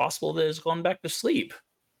is possible that it's gone back to sleep.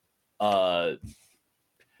 Well,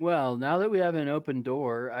 now that we have an open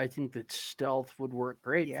door, I think that stealth would work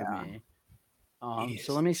great for Yeah. me. Yes.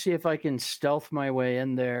 So let me see if I can stealth my way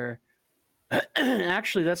in there.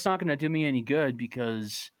 Actually, that's not going to do me any good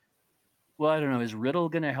because, well, I don't know. Is riddle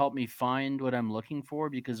going to help me find what I'm looking for?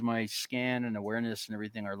 Because my scan and awareness and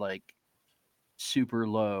everything are like super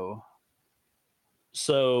low.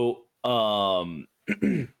 So, So I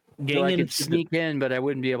getting could into sneak in, but I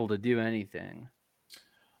wouldn't be able to do anything.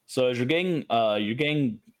 so as you're getting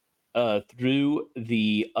through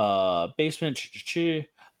the basement,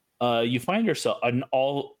 you find yourself, and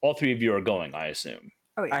all three of you are going, I assume.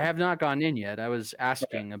 Oh yeah. I have not gone in yet. I was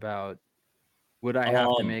asking about would I have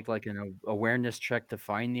to make like an awareness check to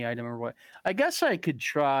find the item or what? I guess I could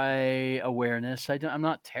try awareness. I'm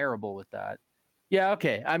not terrible with that. Yeah,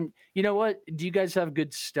 okay. You know what? Do you guys have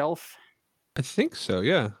good stealth? I think so,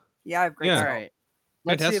 yeah. Yeah, I have great Yeah. All stealth. right.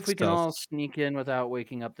 Let's see Fantastic if we can stealth. all sneak in without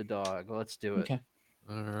waking up the dog. Let's do it. Okay.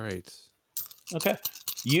 All right. Okay.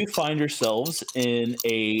 You find yourselves in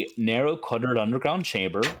a narrow, cluttered underground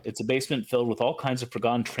chamber. It's a basement filled with all kinds of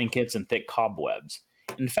forgotten trinkets and thick cobwebs.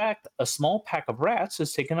 In fact, a small pack of rats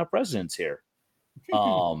has taken up residence here.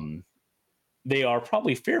 They are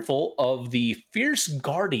probably fearful of the fierce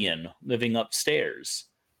guardian living upstairs.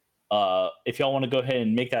 If y'all want to go ahead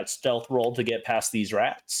and make that stealth roll to get past these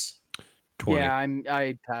rats. 20. Yeah,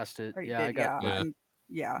 I passed it. Or you Yeah, did, I got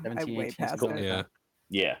yeah, I 17, way 18, past something it. like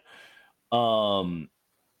Yeah. Yeah.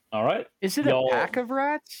 All right. Is it Y'all- a pack of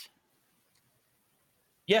rats?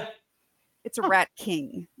 Yeah. It's a rat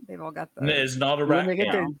king. They've all got the. It's not a When rat they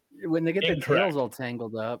get king. their Incorrect. tails all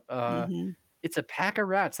tangled up, Mhm. it's a pack of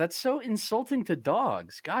rats. That's so insulting to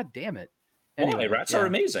dogs. God damn it. Why? Rats are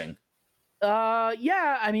amazing.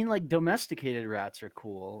 Yeah, I mean, like domesticated rats are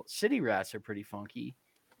cool. City rats are pretty funky.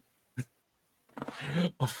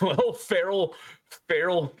 Well, feral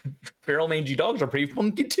mangy dogs are pretty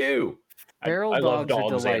funky too. Feral I love dogs are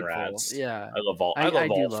dogs and delightful. rats. Yeah, I love all I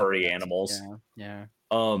do love furry rats. animals. Yeah.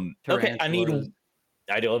 Okay, Tarantulas.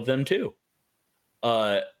 I love them too.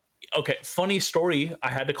 Okay, funny story. I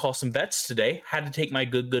had to call some vets today. Had to take my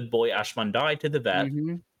good boy Ashmandai to the vet.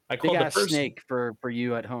 Mm-hmm. I Big called the ass first snake for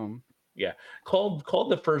you at home. yeah, called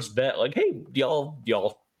the first vet like, "Hey, do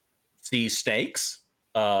y'all see snakes?"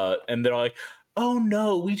 And they're like, "Oh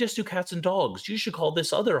no, we just do cats and dogs. You should call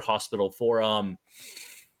this other hospital for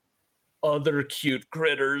other cute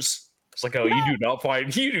critters." It's like, "Oh, you do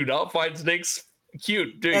not find snakes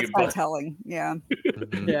cute, do That's you?" not But telling. Yeah.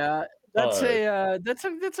 Mhm. Yeah, that's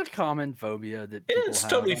uh, a common phobia that people it's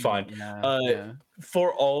have. totally I mean, fine. yeah, Uh, yeah.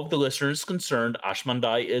 for all of the listeners concerned,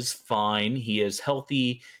 Ashmandai is fine. He is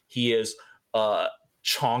healthy. He is uh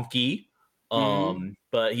chonky, Mm-hmm.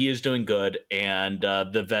 but he is doing good. And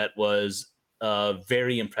the vet was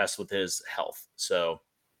very impressed with his health. So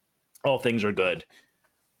all things are good.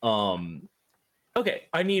 Um, okay,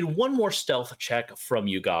 I need one more stealth check from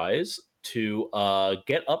you guys to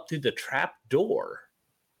get up through the trap door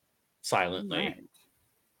silently. Right.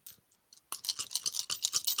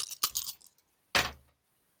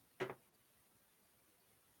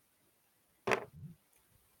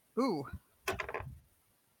 Ooh.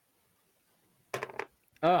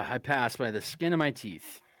 Oh, I passed by the skin of my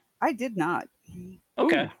teeth. I did not.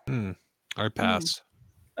 Okay. I pass.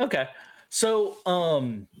 Okay. So,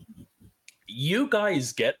 you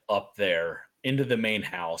guys get up there into the main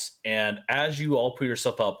house, and as you all put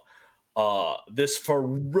yourself up, this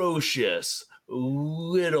ferocious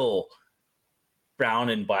little brown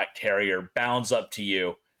and black terrier bounds up to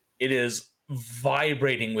you. It is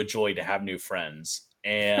vibrating with joy to have new friends,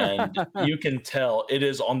 and you can tell it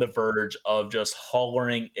is on the verge of just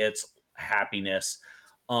hollering its happiness.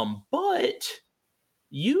 But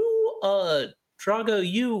you, Drago,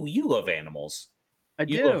 you love animals. I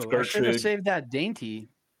You love do. I should have Gertrude. saved that dainty.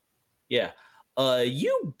 Yeah.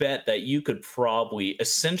 You bet that you could probably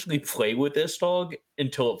essentially play with this dog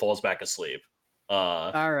until it falls back asleep.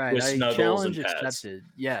 All right, With I snuggles and challenge pets. accepted.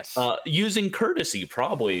 Yes. Using courtesy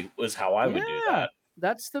probably was how I would do Yeah, that.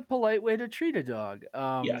 that's the polite way to treat a dog.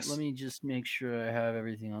 Let Yes. me just make sure I have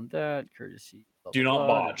everything on that. Courtesy. Blah, Do blah, not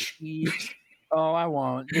blah, botch. repeat. Oh, I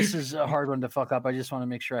won't. This is a hard one to fuck up. I just want to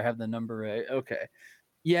make sure I have the number right. Okay.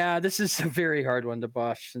 Yeah, this is a very hard one to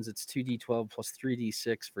botch since it's 2d12 plus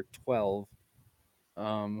 3d6 for 12.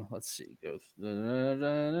 Let's see. Go.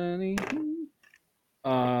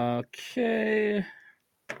 Okay.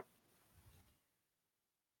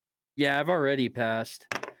 Yeah, I've already passed.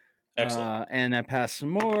 Excellent. And I pass some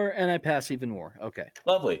more, and I pass even more. Okay.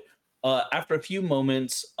 Lovely. After a few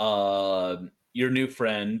moments, your new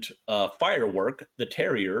friend, Firework, the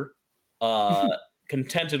terrier,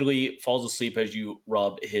 contentedly falls asleep as you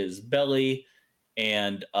rub his belly,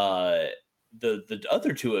 and the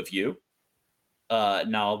other two of you,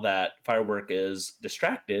 now that Firework is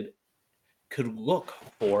distracted, could look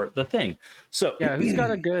for the thing. So Yeah, who's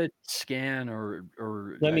got a good scan or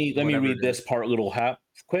let me whatever read it this is? part little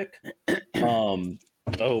quick.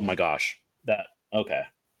 Oh my gosh, that okay.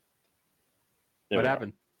 There What we are.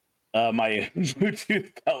 happened? My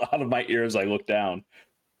Bluetooth fell out of my ears. I looked down.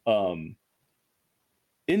 Um,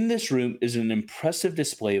 in this room is an impressive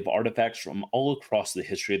display of artifacts from all across the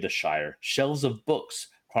history of the Shire. Shelves of books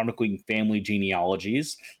chronicling family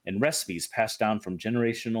genealogies and recipes passed down from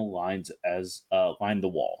generational lines as line the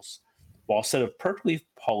walls. While a set of perfectly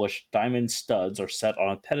polished diamond studs are set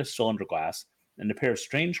on a pedestal under glass, and a pair of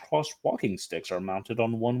strange crossed walking sticks are mounted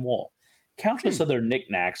on one wall. Countless other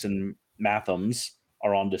knickknacks and mathams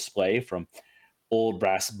are on display, from old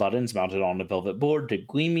brass buttons mounted on a velvet board to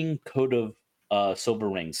gleaming coat of silver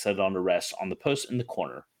rings set on a rest on the post in the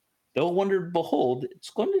corner. Though wonder, behold,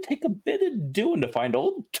 it's going to take a bit of doing to find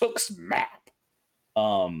old Took's map.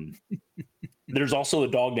 There's also a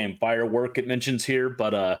dog named Firework it mentions here,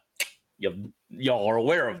 but y'all are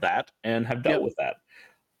aware of that and have dealt Yep. with that.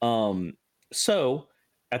 So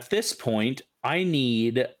at this point, I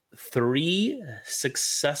need 3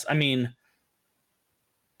 success. I mean,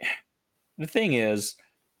 the thing is,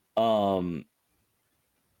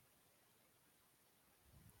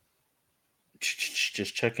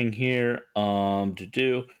 just checking here. Because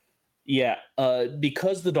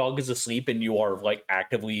the dog is asleep and you are like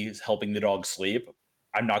actively helping the dog sleep,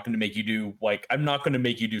 I'm not going to make you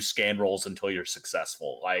do scan rolls until you're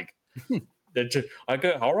successful. Like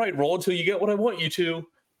all right, roll until you get what I want you to.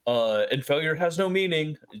 And failure has no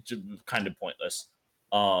meaning. It's just kind of pointless.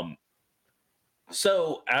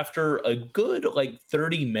 So after a good like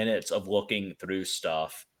 30 minutes of looking through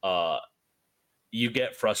stuff, you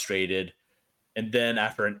get frustrated. And then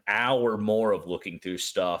after an hour more of looking through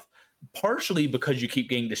stuff, partially because you keep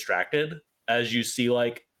getting distracted as you see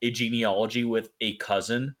like a genealogy with a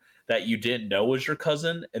cousin that you didn't know was your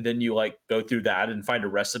cousin, and then you like go through that and find a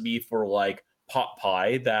recipe for like pot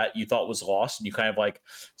pie that you thought was lost, and you kind of like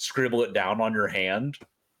scribble it down on your hand.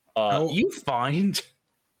 How- You find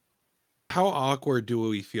How awkward do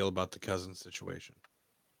we feel about the cousin situation?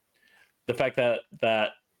 the fact that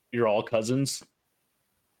you're all cousins.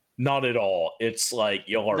 Not at all. It's like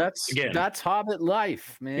y'all are That's Hobbit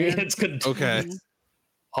life, man. It's good. Okay.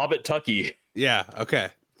 Hobbit Tucky. Yeah. Okay.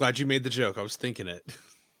 Glad you made the joke. I was thinking it.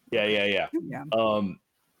 Yeah. Yeah.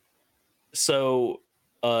 So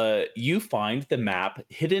you find the map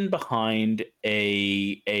hidden behind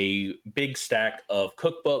a big stack of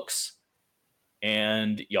cookbooks,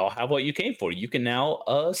 and y'all have what you came for. You can now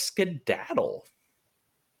skedaddle.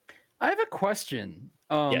 I have a question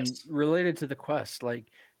Yes. related to the quest. Like,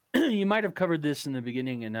 you might have covered this in the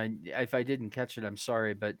beginning, and if I didn't catch it, I'm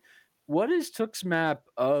sorry. But what is Took's map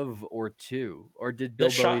of or to? Or did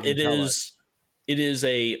Bilbo even tell us? It is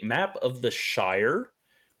a map of the Shire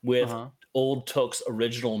with Uh-huh. old Took's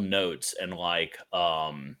original notes and like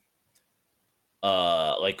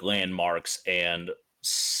landmarks, and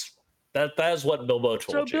that is what Bilbo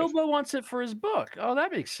So told you. Bilbo wants it for his book. Oh,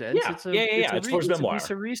 that makes sense. Yeah, It's a, yeah. It's, a It's for his it's a memoir. piece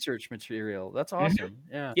of research material. That's Mhm. awesome.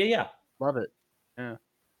 Yeah, Yeah. love it.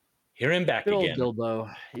 Here and back Good old again. Bilbo.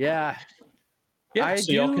 Yeah. Yeah,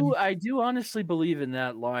 so y'all can. I do honestly believe in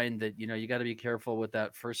that line that you got to be careful with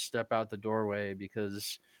that first step out the doorway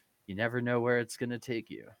because you never know where it's going to take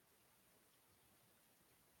you.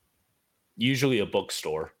 Usually a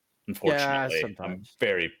bookstore. Unfortunately, I'm sometimes.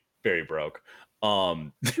 very, very broke.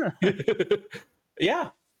 Yeah.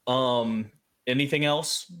 Anything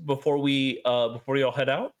else before y'all head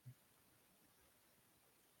out?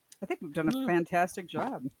 I think we've done a fantastic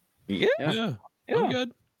job. Yeah. Yeah. I'm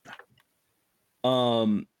good.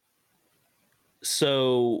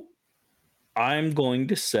 So I'm going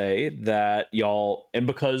to say that y'all, and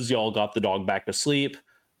because y'all got the dog back to sleep,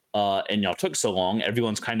 and y'all took so long,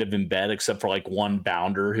 everyone's kind of in bed except for like one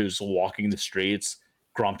bounder who's walking the streets,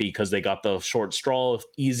 grumpy because they got the short straw,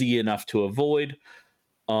 easy enough to avoid.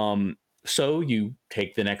 So you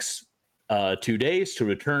take the next 2 days to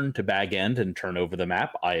return to Bag End and turn over the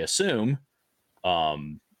map, I assume.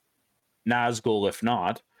 Nazgul, if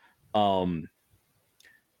not.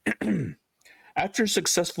 After a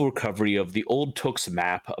successful recovery of the old Took's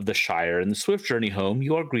map of the Shire and the swift journey home,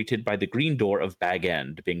 you are greeted by the green door of Bag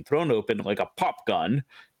End being thrown open like a pop gun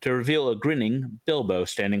to reveal a grinning Bilbo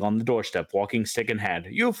standing on the doorstep, walking stick in hand.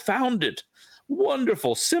 You found it!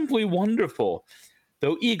 Wonderful, simply wonderful.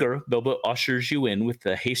 Though eager, Bilbo ushers you in with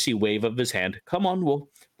a hasty wave of his hand. Come on,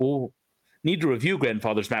 we'll need to review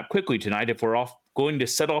Grandfather's map quickly tonight if we're going to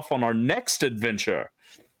set off on our next adventure.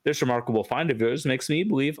 This remarkable find of yours makes me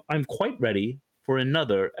believe I'm quite ready for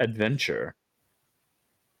another adventure.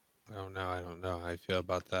 Oh no, I don't know how I feel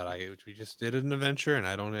about that. We just did an adventure, and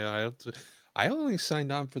I don't know. I only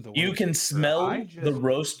signed on for the. You one can adventure. smell the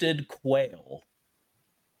roasted quail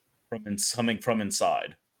coming from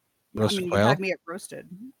inside. Roast You quail. had me at roasted.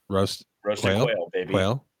 Roasted quail, baby.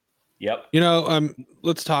 Quail. Yep.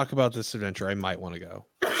 Let's talk about this adventure. I might want to go.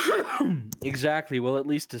 Exactly. We'll at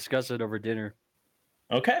least discuss it over dinner.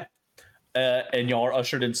 Okay. And y'all are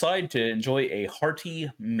ushered inside to enjoy a hearty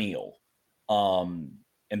meal. And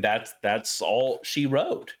that's all she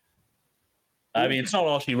wrote. I mean, it's not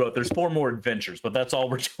all she wrote. There's 4 more adventures, but that's all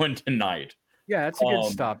we're doing tonight. Yeah, that's a good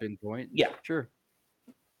stopping point. Yeah. Sure.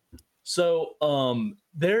 So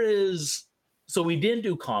we didn't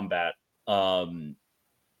do combat,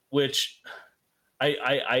 which we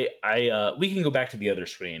can go back to the other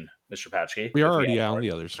screen, Mr. Patchkey. We are already on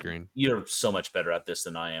the other screen. You're so much better at this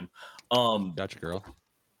than I am. Gotcha, girl.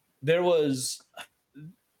 There was,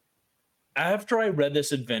 after I read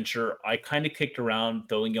this adventure, I kind of kicked around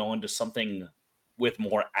throwing y'all into something with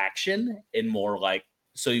more action and more like,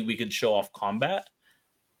 so we could show off combat.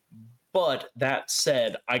 But that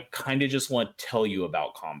said, I kind of just want to tell you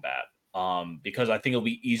about combat, because I think it'll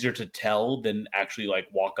be easier to tell than actually like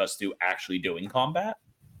walk us through actually doing combat.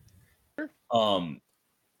 Sure.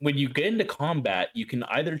 When you get into combat, you can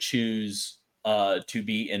either choose to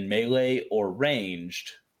be in melee or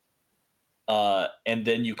ranged, and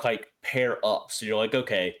then you like pair up. So you're like,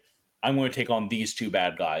 okay, I'm going to take on these 2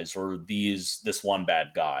 bad guys or this one bad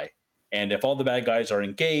guy. And if all the bad guys are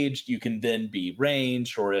engaged, you can then be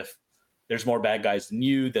ranged, or if there's more bad guys than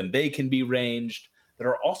you, then they can be ranged. There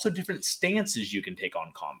are also different stances you can take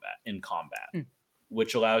on combat,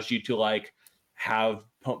 which allows you to like have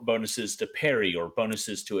bonuses to parry or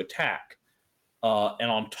bonuses to attack. And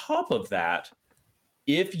on top of that,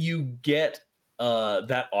 if you get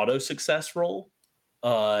that auto success roll,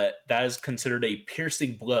 that is considered a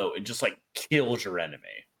piercing blow. It just like kills your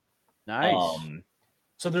enemy. Nice.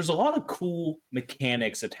 So there's a lot of cool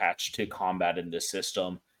mechanics attached to combat in this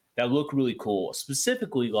system that look really cool.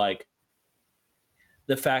 Specifically, like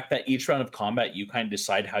the fact that each round of combat you kind of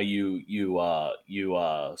decide how you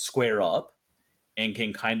square up and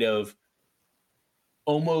can kind of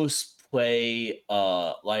almost play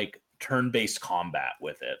like turn-based combat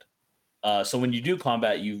with it. So when you do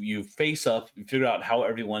combat, you face up, you figure out how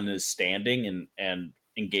everyone is standing and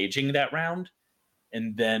engaging that round,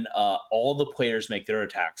 and then all the players make their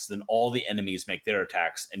attacks, then all the enemies make their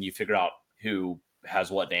attacks, and you figure out who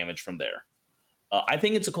has what damage from there. I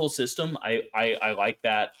think it's a cool system. I like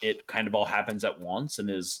that it kind of all happens at once and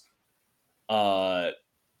is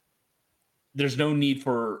there's no need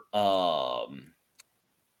for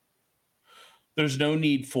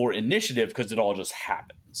initiative because it all just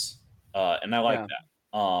happens. And I like Yeah.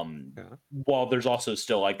 that. While there's also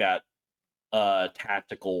still like that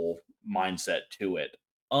tactical mindset to it.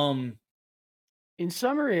 In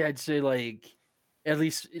summary, I'd say, like, at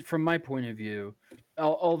least from my point of view,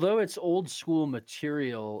 although it's old school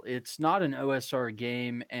material, it's not an OSR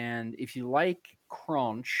game. And if you like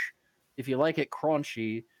crunch, if you like it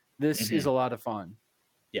crunchy, this is a lot of fun.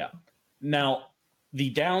 Yeah. Now,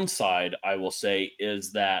 the downside, I will say,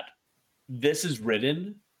 is that this is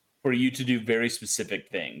written for you to do very specific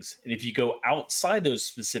things. And if you go outside those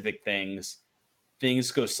specific things,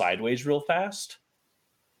 things go sideways real fast.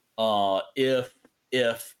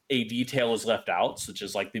 If a detail is left out, such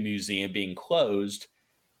as like the museum being closed,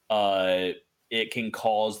 it can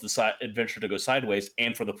cause the adventure to go sideways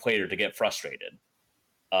and for the player to get frustrated,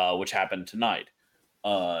 which happened tonight.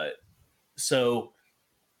 So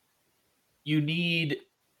you need,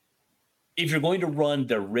 if you're going to run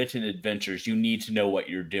the written adventures, you need to know what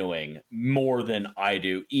you're doing more than I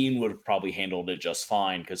do. Ian would have probably handled it just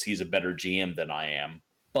fine because he's a better GM than I am.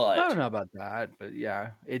 But I don't know about that, but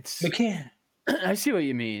yeah, it's. McCann, I see what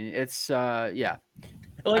you mean. It's yeah.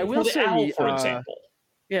 like I will for the say, owl, for example,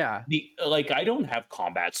 yeah, I don't have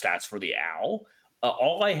combat stats for the owl.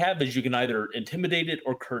 All I have is you can either intimidate it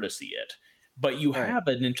or courtesy it, but you Right. have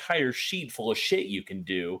an entire sheet full of shit you can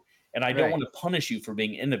do. And I don't Right. want to punish you for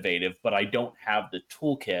being innovative, but I don't have the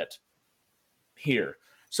toolkit here.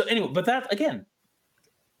 So anyway, but that again,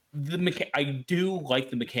 I do like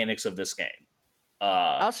the mechanics of this game.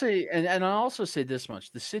 I'll say, and I'll also say this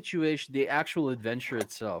much: the situation, the actual adventure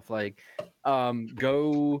itself, like,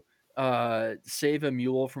 go save a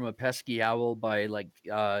mule from a pesky owl by like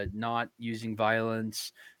not using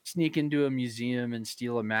violence, sneak into a museum and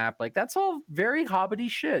steal a map. Like, that's all very hobbity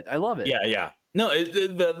shit. I love it. Yeah. No,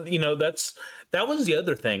 that was the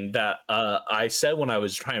other thing that I said when I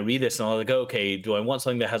was trying to read this, and I was like, okay, do I want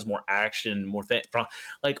something that has more action, more thing?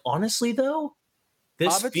 Like, honestly, though,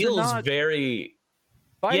 this Hobbits feels very.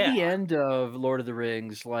 By Yeah. the end of Lord of the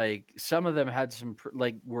Rings, like, some of them had some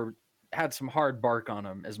had some hard bark on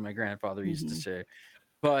them, as my grandfather used to say.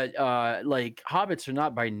 But like, hobbits are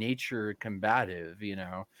not by nature combative, you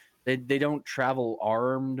know. They don't travel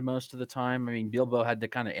armed most of the time. I mean, Bilbo had to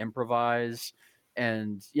kind of improvise,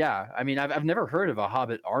 and yeah, I mean, I've never heard of a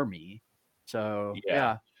hobbit army, so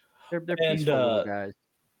yeah, they're And, peaceful little guys.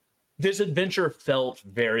 This adventure felt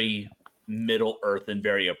very Middle Earth and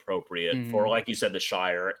very appropriate for, like you said, the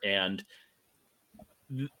Shire. And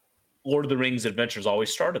Lord of the Rings adventures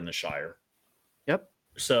always start in the Shire. Yep.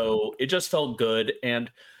 So it just felt good. And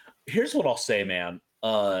here's what I'll say, man.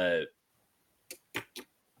 I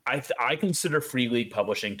consider Free League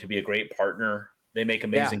Publishing to be a great partner. They make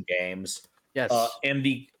amazing games. Yes. And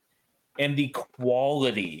the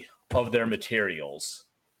quality of their materials.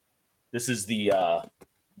 This is the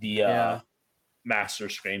master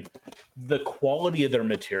screen. The quality of their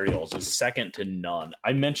materials is second to none.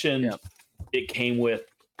 I mentioned it came with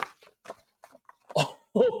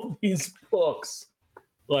all these books.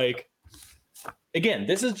 Like, again,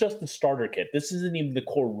 this is just the starter kit. This isn't even the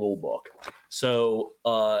core rule book. So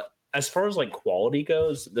as far as like quality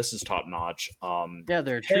goes, this is top notch.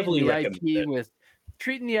 They're treating the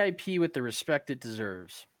IP with the respect it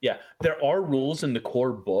deserves. Yeah, there are rules in the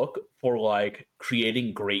core book for like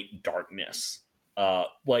creating great darkness,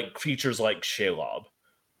 like creatures like Shelob,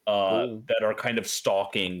 that are kind of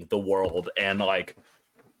stalking the world, and like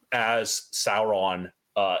as Sauron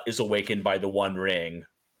is awakened by the One Ring,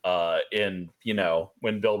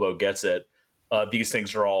 when Bilbo gets it, these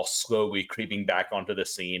things are all slowly creeping back onto the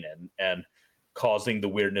scene and causing the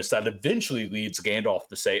weirdness that eventually leads Gandalf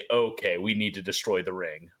to say, okay, we need to destroy the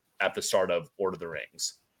ring at the start of Lord of the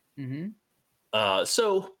Rings.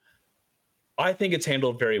 So I think it's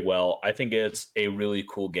handled very well. I think it's a really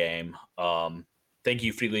cool game. Thank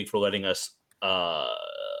you, Free League, for letting us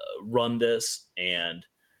run this, and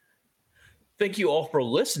thank you all for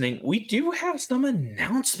listening. We do have some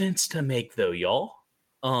announcements to make, though, y'all.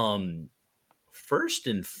 First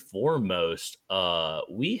and foremost,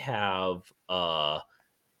 we have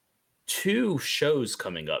 2 shows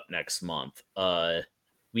coming up next month.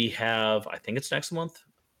 We have, I think it's next month,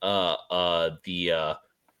 the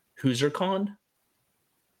HoosierCon,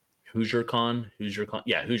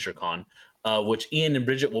 HoosierCon, which Ian and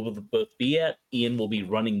Bridget will both be at. Ian will be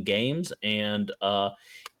running games, and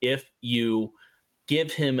if you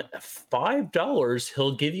give him $5,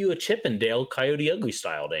 he'll give you a Chippendale Coyote Ugly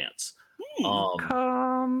style dance.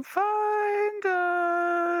 Come find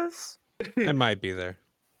us. I might be there.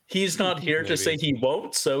 He's not here to say he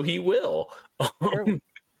won't, so he will.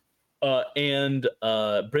 And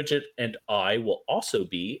Bridget and I will also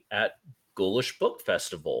be at Ghoulish Book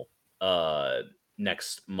Festival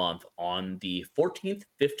next month on the 14th,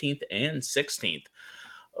 15th, and 16th.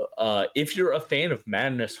 If you're a fan of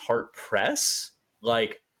Madness Heart Press,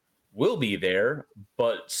 like, we'll be there,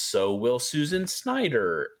 but so will Susan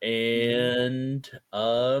Snyder and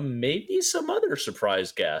maybe some other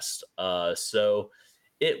surprise guests. So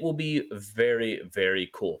it will be very, very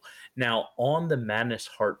cool. Now, on the Madness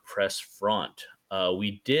Heart Press front,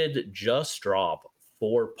 we did just drop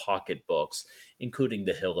 4 pocketbooks, including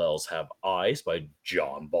The Hillels Have Eyes by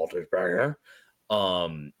John Baltisberger,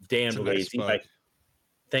 Dan Lazy by...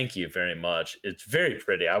 Thank you very much. It's very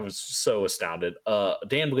pretty. I was so astounded.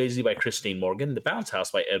 Dan Lazy by Christine Morgan, The Bounce House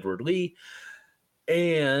by Edward Lee,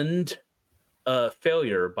 and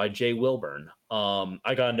Failure by Jay Wilburn.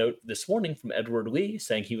 I got a note this morning from Edward Lee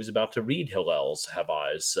saying he was about to read Hillels Have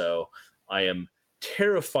Eyes, so I am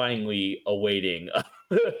terrifyingly awaiting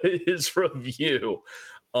his review.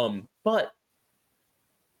 But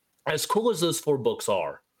as cool as those 4 books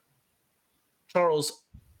are, Charles,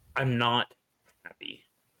 I'm not happy.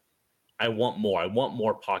 I want more. I want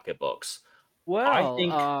more pocketbooks. Well, I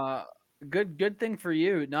think good thing for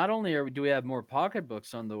you. Not only do we have more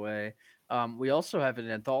pocketbooks on the way, we also have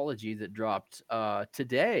an anthology that dropped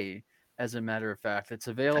today. As a matter of fact, it's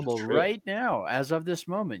available right now, as of this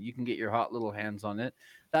moment. You can get your hot little hands on it.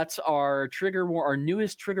 That's our our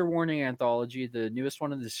newest trigger warning anthology, the newest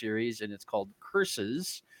one in the series, and it's called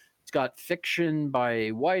Curses. It's got fiction by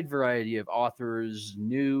a wide variety of authors,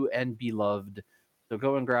 new and beloved. So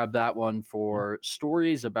go and grab that one for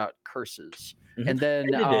stories about curses. And then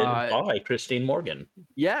by Christine Morgan.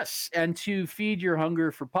 Yes, and to feed your hunger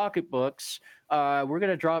for pocketbooks, we're going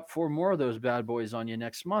to drop 4 more of those bad boys on you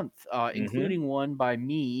next month, including one by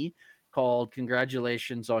me called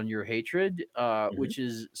Congratulations on Your Hatred, which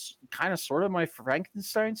is kind of sort of my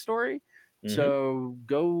Frankenstein story. So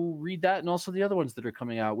go read that, and also the other ones that are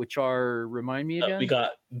coming out, which are, remind me again. We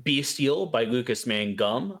got Bestial by Lucas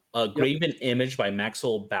Mangum, Graven Image by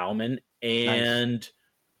Maxwell Bauman, and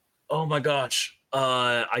oh my gosh,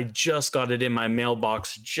 I just got it in my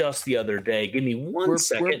mailbox just the other day. Give me one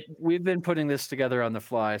second. We've been putting this together on the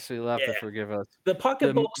fly, so you'll have to forgive us. The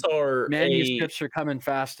pocketbooks are manuscripts are coming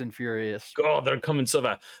fast and furious. Oh, they're coming so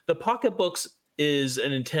fast. The pocketbooks is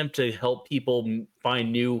an attempt to help people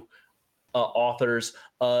find new authors.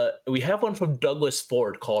 We have one from Douglas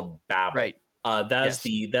Ford called Babel. Right.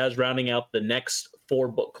 That's rounding out the next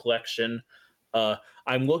 4-book collection.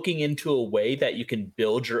 I'm looking into a way that you can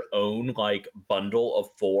build your own like bundle of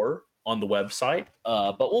 4 on the website,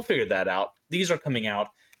 but we'll figure that out. These are coming out,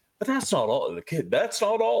 but that's not all. That's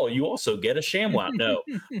not all. You also get a ShamWow. No,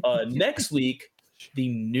 next week the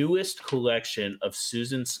newest collection of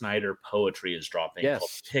Susan Snyder poetry is dropping called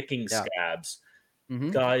Picking Scabs.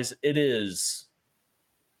 Guys, it is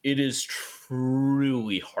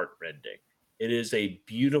truly heartrending. It is a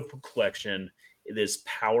beautiful collection. It is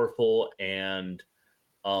powerful, and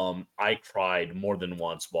I cried more than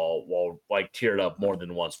once while like teared up more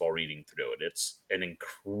than once while reading through it. It's an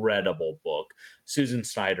incredible book. Susan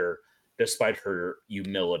Snyder, despite her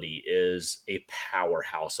humility, is a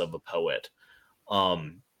powerhouse of a poet.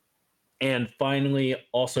 And finally,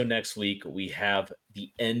 also next week, we have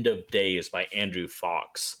The End of Days by Andrew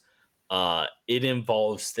Fox. It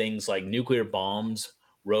involves things like nuclear bombs,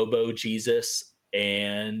 Robo-Jesus,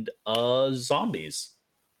 and zombies.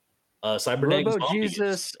 Cybernetic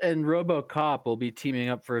Robo-Jesus and RoboCop will be teaming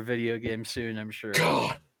up for a video game soon, I'm sure.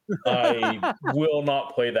 God, I will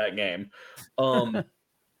not play that game. I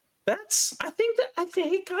think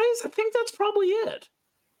that's probably it.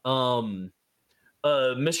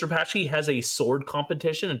 Mr. Patchy has a sword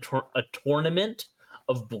competition, a tournament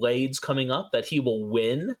of blades coming up that he will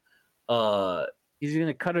win He's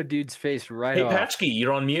gonna cut a dude's face right Hey, off. Patchkey,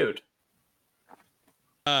 you're on mute.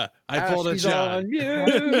 I pulled a She's on John.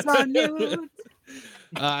 mute. He's on mute.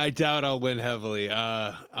 I doubt I'll win heavily.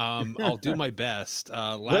 I'll do my best.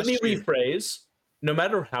 Let me rephrase. No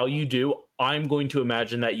matter how you do, I'm going to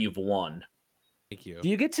imagine that you've won. Thank you. Do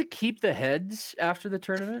you get to keep the heads after the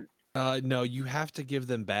tournament? No, you have to give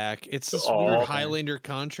them back. It's this Oh, weird okay. Highlander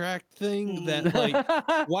contract thing that,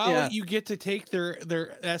 like, while Yeah. you get to take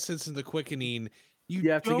their essence in the quickening, you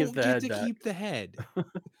You have to don't give the get head to back. keep the head.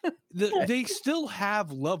 They still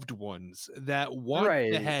have loved ones that want the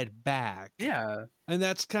Right. head back. Yeah. And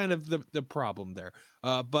that's kind of the problem there.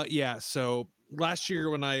 But yeah, so last year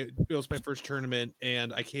when it was my first tournament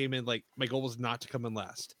and I came in, like, my goal was not to come in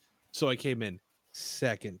last. So I came in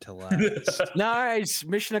second to last. Nice.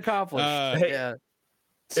 Mission accomplished. Hey, yeah.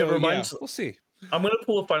 So reminds- yeah, we'll see. I'm going to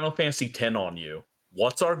pull a Final Fantasy X on you.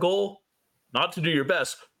 What's our goal? Not to do your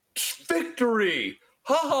best. Victory!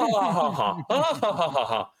 Ha ha ha ha ha ha ha ha ha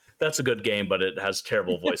ha. That's a good game, but it has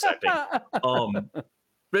terrible voice acting.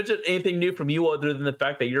 Bridget, anything new from you other than the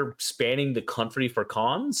fact that you're spanning the country for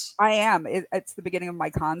cons? I am. It's the beginning of my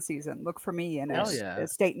con season. Look for me in Hell yeah. a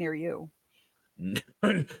state near you.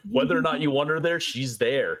 Whether or not you want her there, she's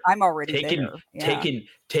there. I'm already Taking there. Yeah,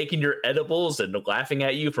 taking your edibles and laughing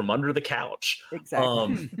at you from under the couch.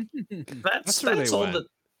 exactly. That's where they all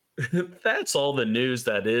went. that's all the news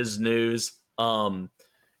that is news.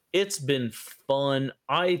 It's been fun.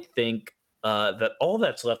 I think that all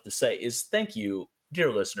that's left to say is thank you,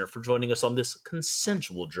 dear listener, for joining us on this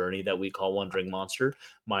consensual journey that we call Wandering Monster.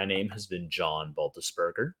 My name has been John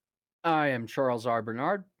Baltusberger. I am Charles R.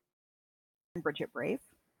 Bernard. Bridget Brave.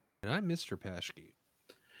 And I'm Mr. Paschke.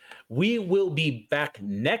 We will be back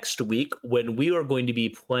next week when we are going to be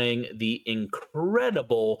playing the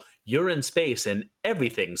incredible You're in Space and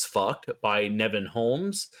Everything's Fucked by Nevin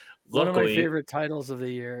Holmes. One of my favorite titles of the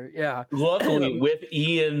year. Yeah. Luckily, with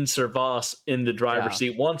Ian Servas in the driver's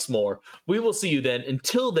seat once more. We will see you then.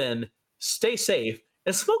 Until then, stay safe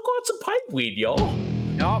and smoke lots of pipe weed, y'all.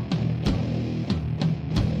 Yup.